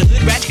bomb night with a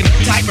hood ratchet and no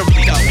type of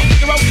really don't want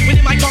to go. When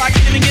in my car, I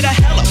can't even get a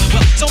hello.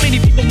 Well, so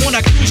many people wanna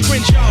cruise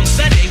Crenshaw on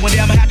Sunday. One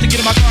day I'ma have to get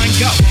in my car and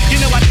go. You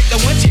know I take the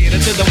 110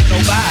 to the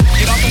 105.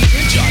 Get off on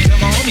Crenshaw, tell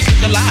my homies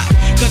look alive.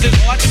 Cause it's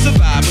hard to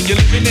survive when you're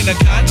living in the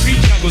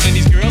concrete jungles and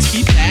these girls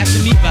keep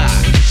passing me by.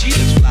 She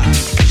looks fly,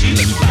 she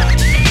looks fly.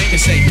 Make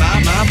her say my.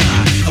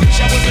 I wish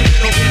I was a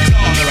little bit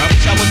taller. I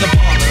wish I was a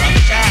baller. I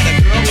wish I had a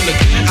girl who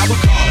looked good, I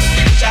would call her.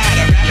 Wish I had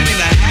a rabbit in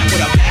a hat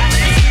with a bat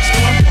and a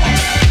 6'4"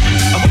 parlor.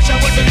 I wish I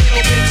was a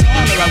little bit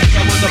taller. I wish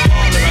I was a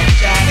baller. I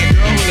wish I had a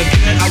girl who looked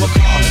good, I would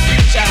call her.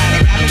 Wish I had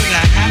a rabbit in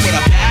a hat with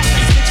a bat and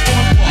a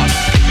 6'4" parlor.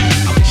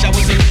 I wish I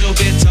was a little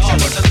bit taller.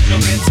 I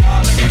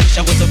wish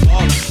I was a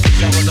baller.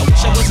 I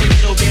wish I was a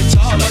little bit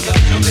taller.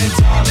 I wish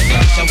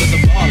I was a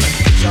baller.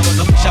 I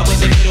wish I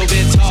was a little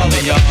bit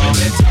taller, y'all. I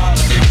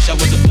wish I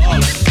was a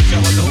baller. I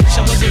wish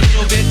I was a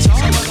little bit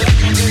taller.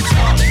 I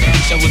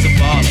wish I was a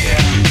baller.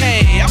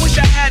 Hey, I wish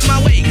I had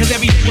my way, cause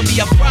every day would be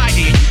a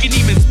Friday. And you can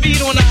even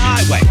speed on the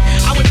highway.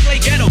 I would play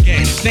ghetto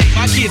games, name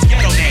my kids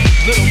ghetto names.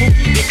 Little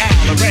Mookie, Big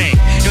Al, Lorraine.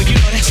 Yo, you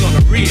know that's on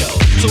the real.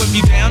 So if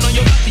you down on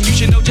your luck, then you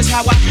should know just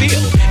how I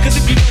feel. Cause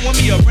if you don't want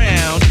me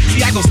around,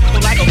 see I go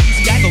simple like a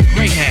Weezy, I go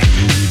Greyhound.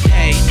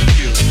 Hey,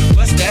 you,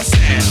 what's that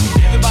sound?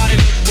 Everybody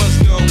look what's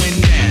going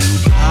down.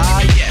 Ah,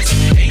 yes,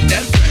 ain't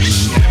that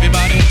fresh?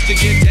 Everybody wants to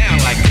get down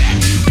like that.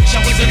 Wish I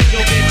was a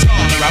little bit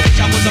taller. I wish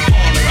I was a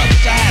baller. I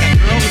wish I had a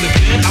girl who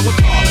looked good, I would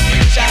call her.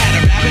 Wish I had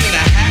a rabbit in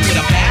a hat with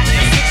a bat and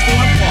a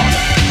 6'4"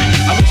 parlor.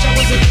 I wish I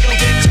was a little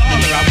bit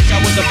taller. I wish I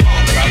was a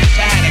baller. I wish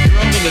I had a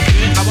girl who looked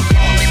good, I would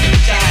call her.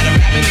 Wish I had a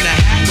rabbit in a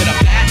hat with a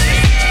bat and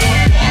a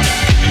 6'4" parlor.